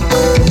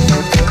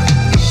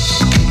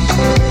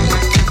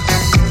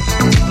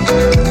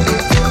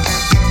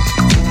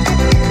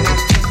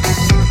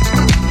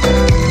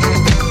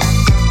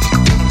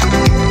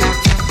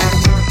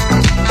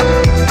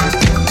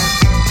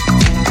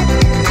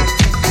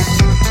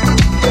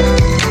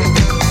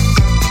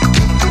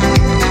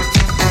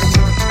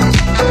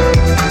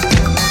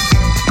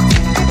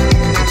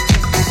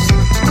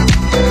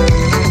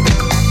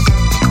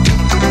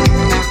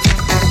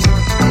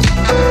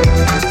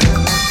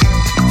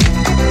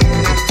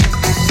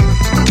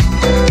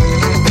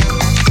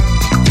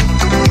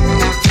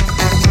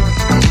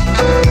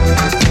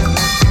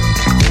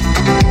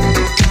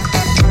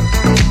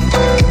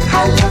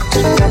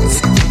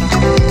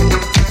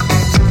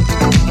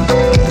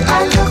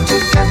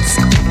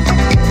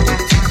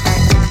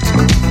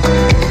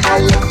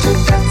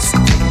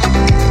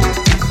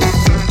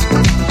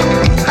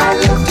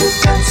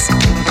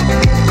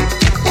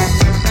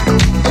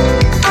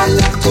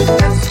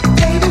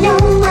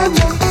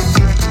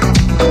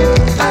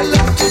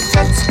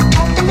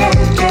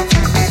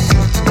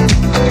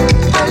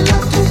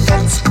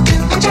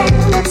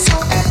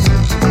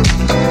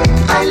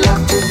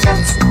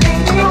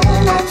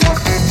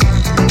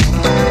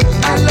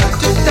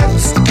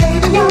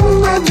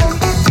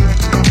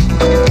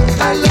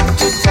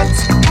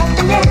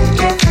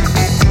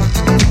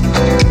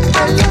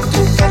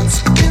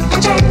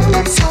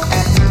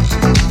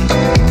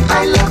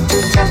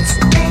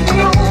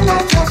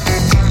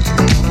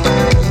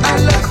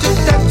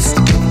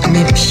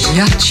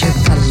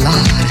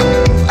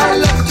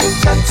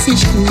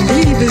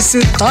 Zu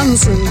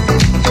tanzen,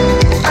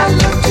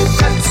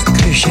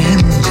 que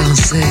j'aime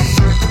danser,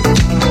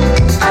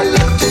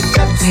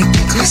 me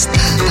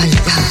gusta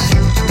bailar,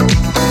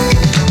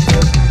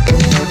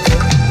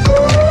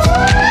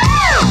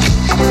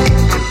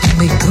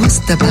 me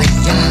gusta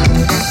bailar,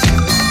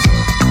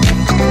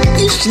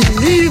 ich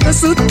liebe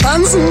zu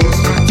tanzen,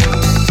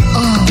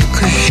 oh,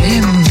 que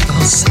j'aime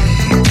danser,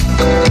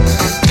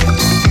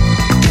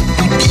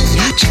 me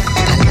piace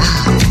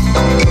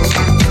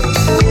ballare.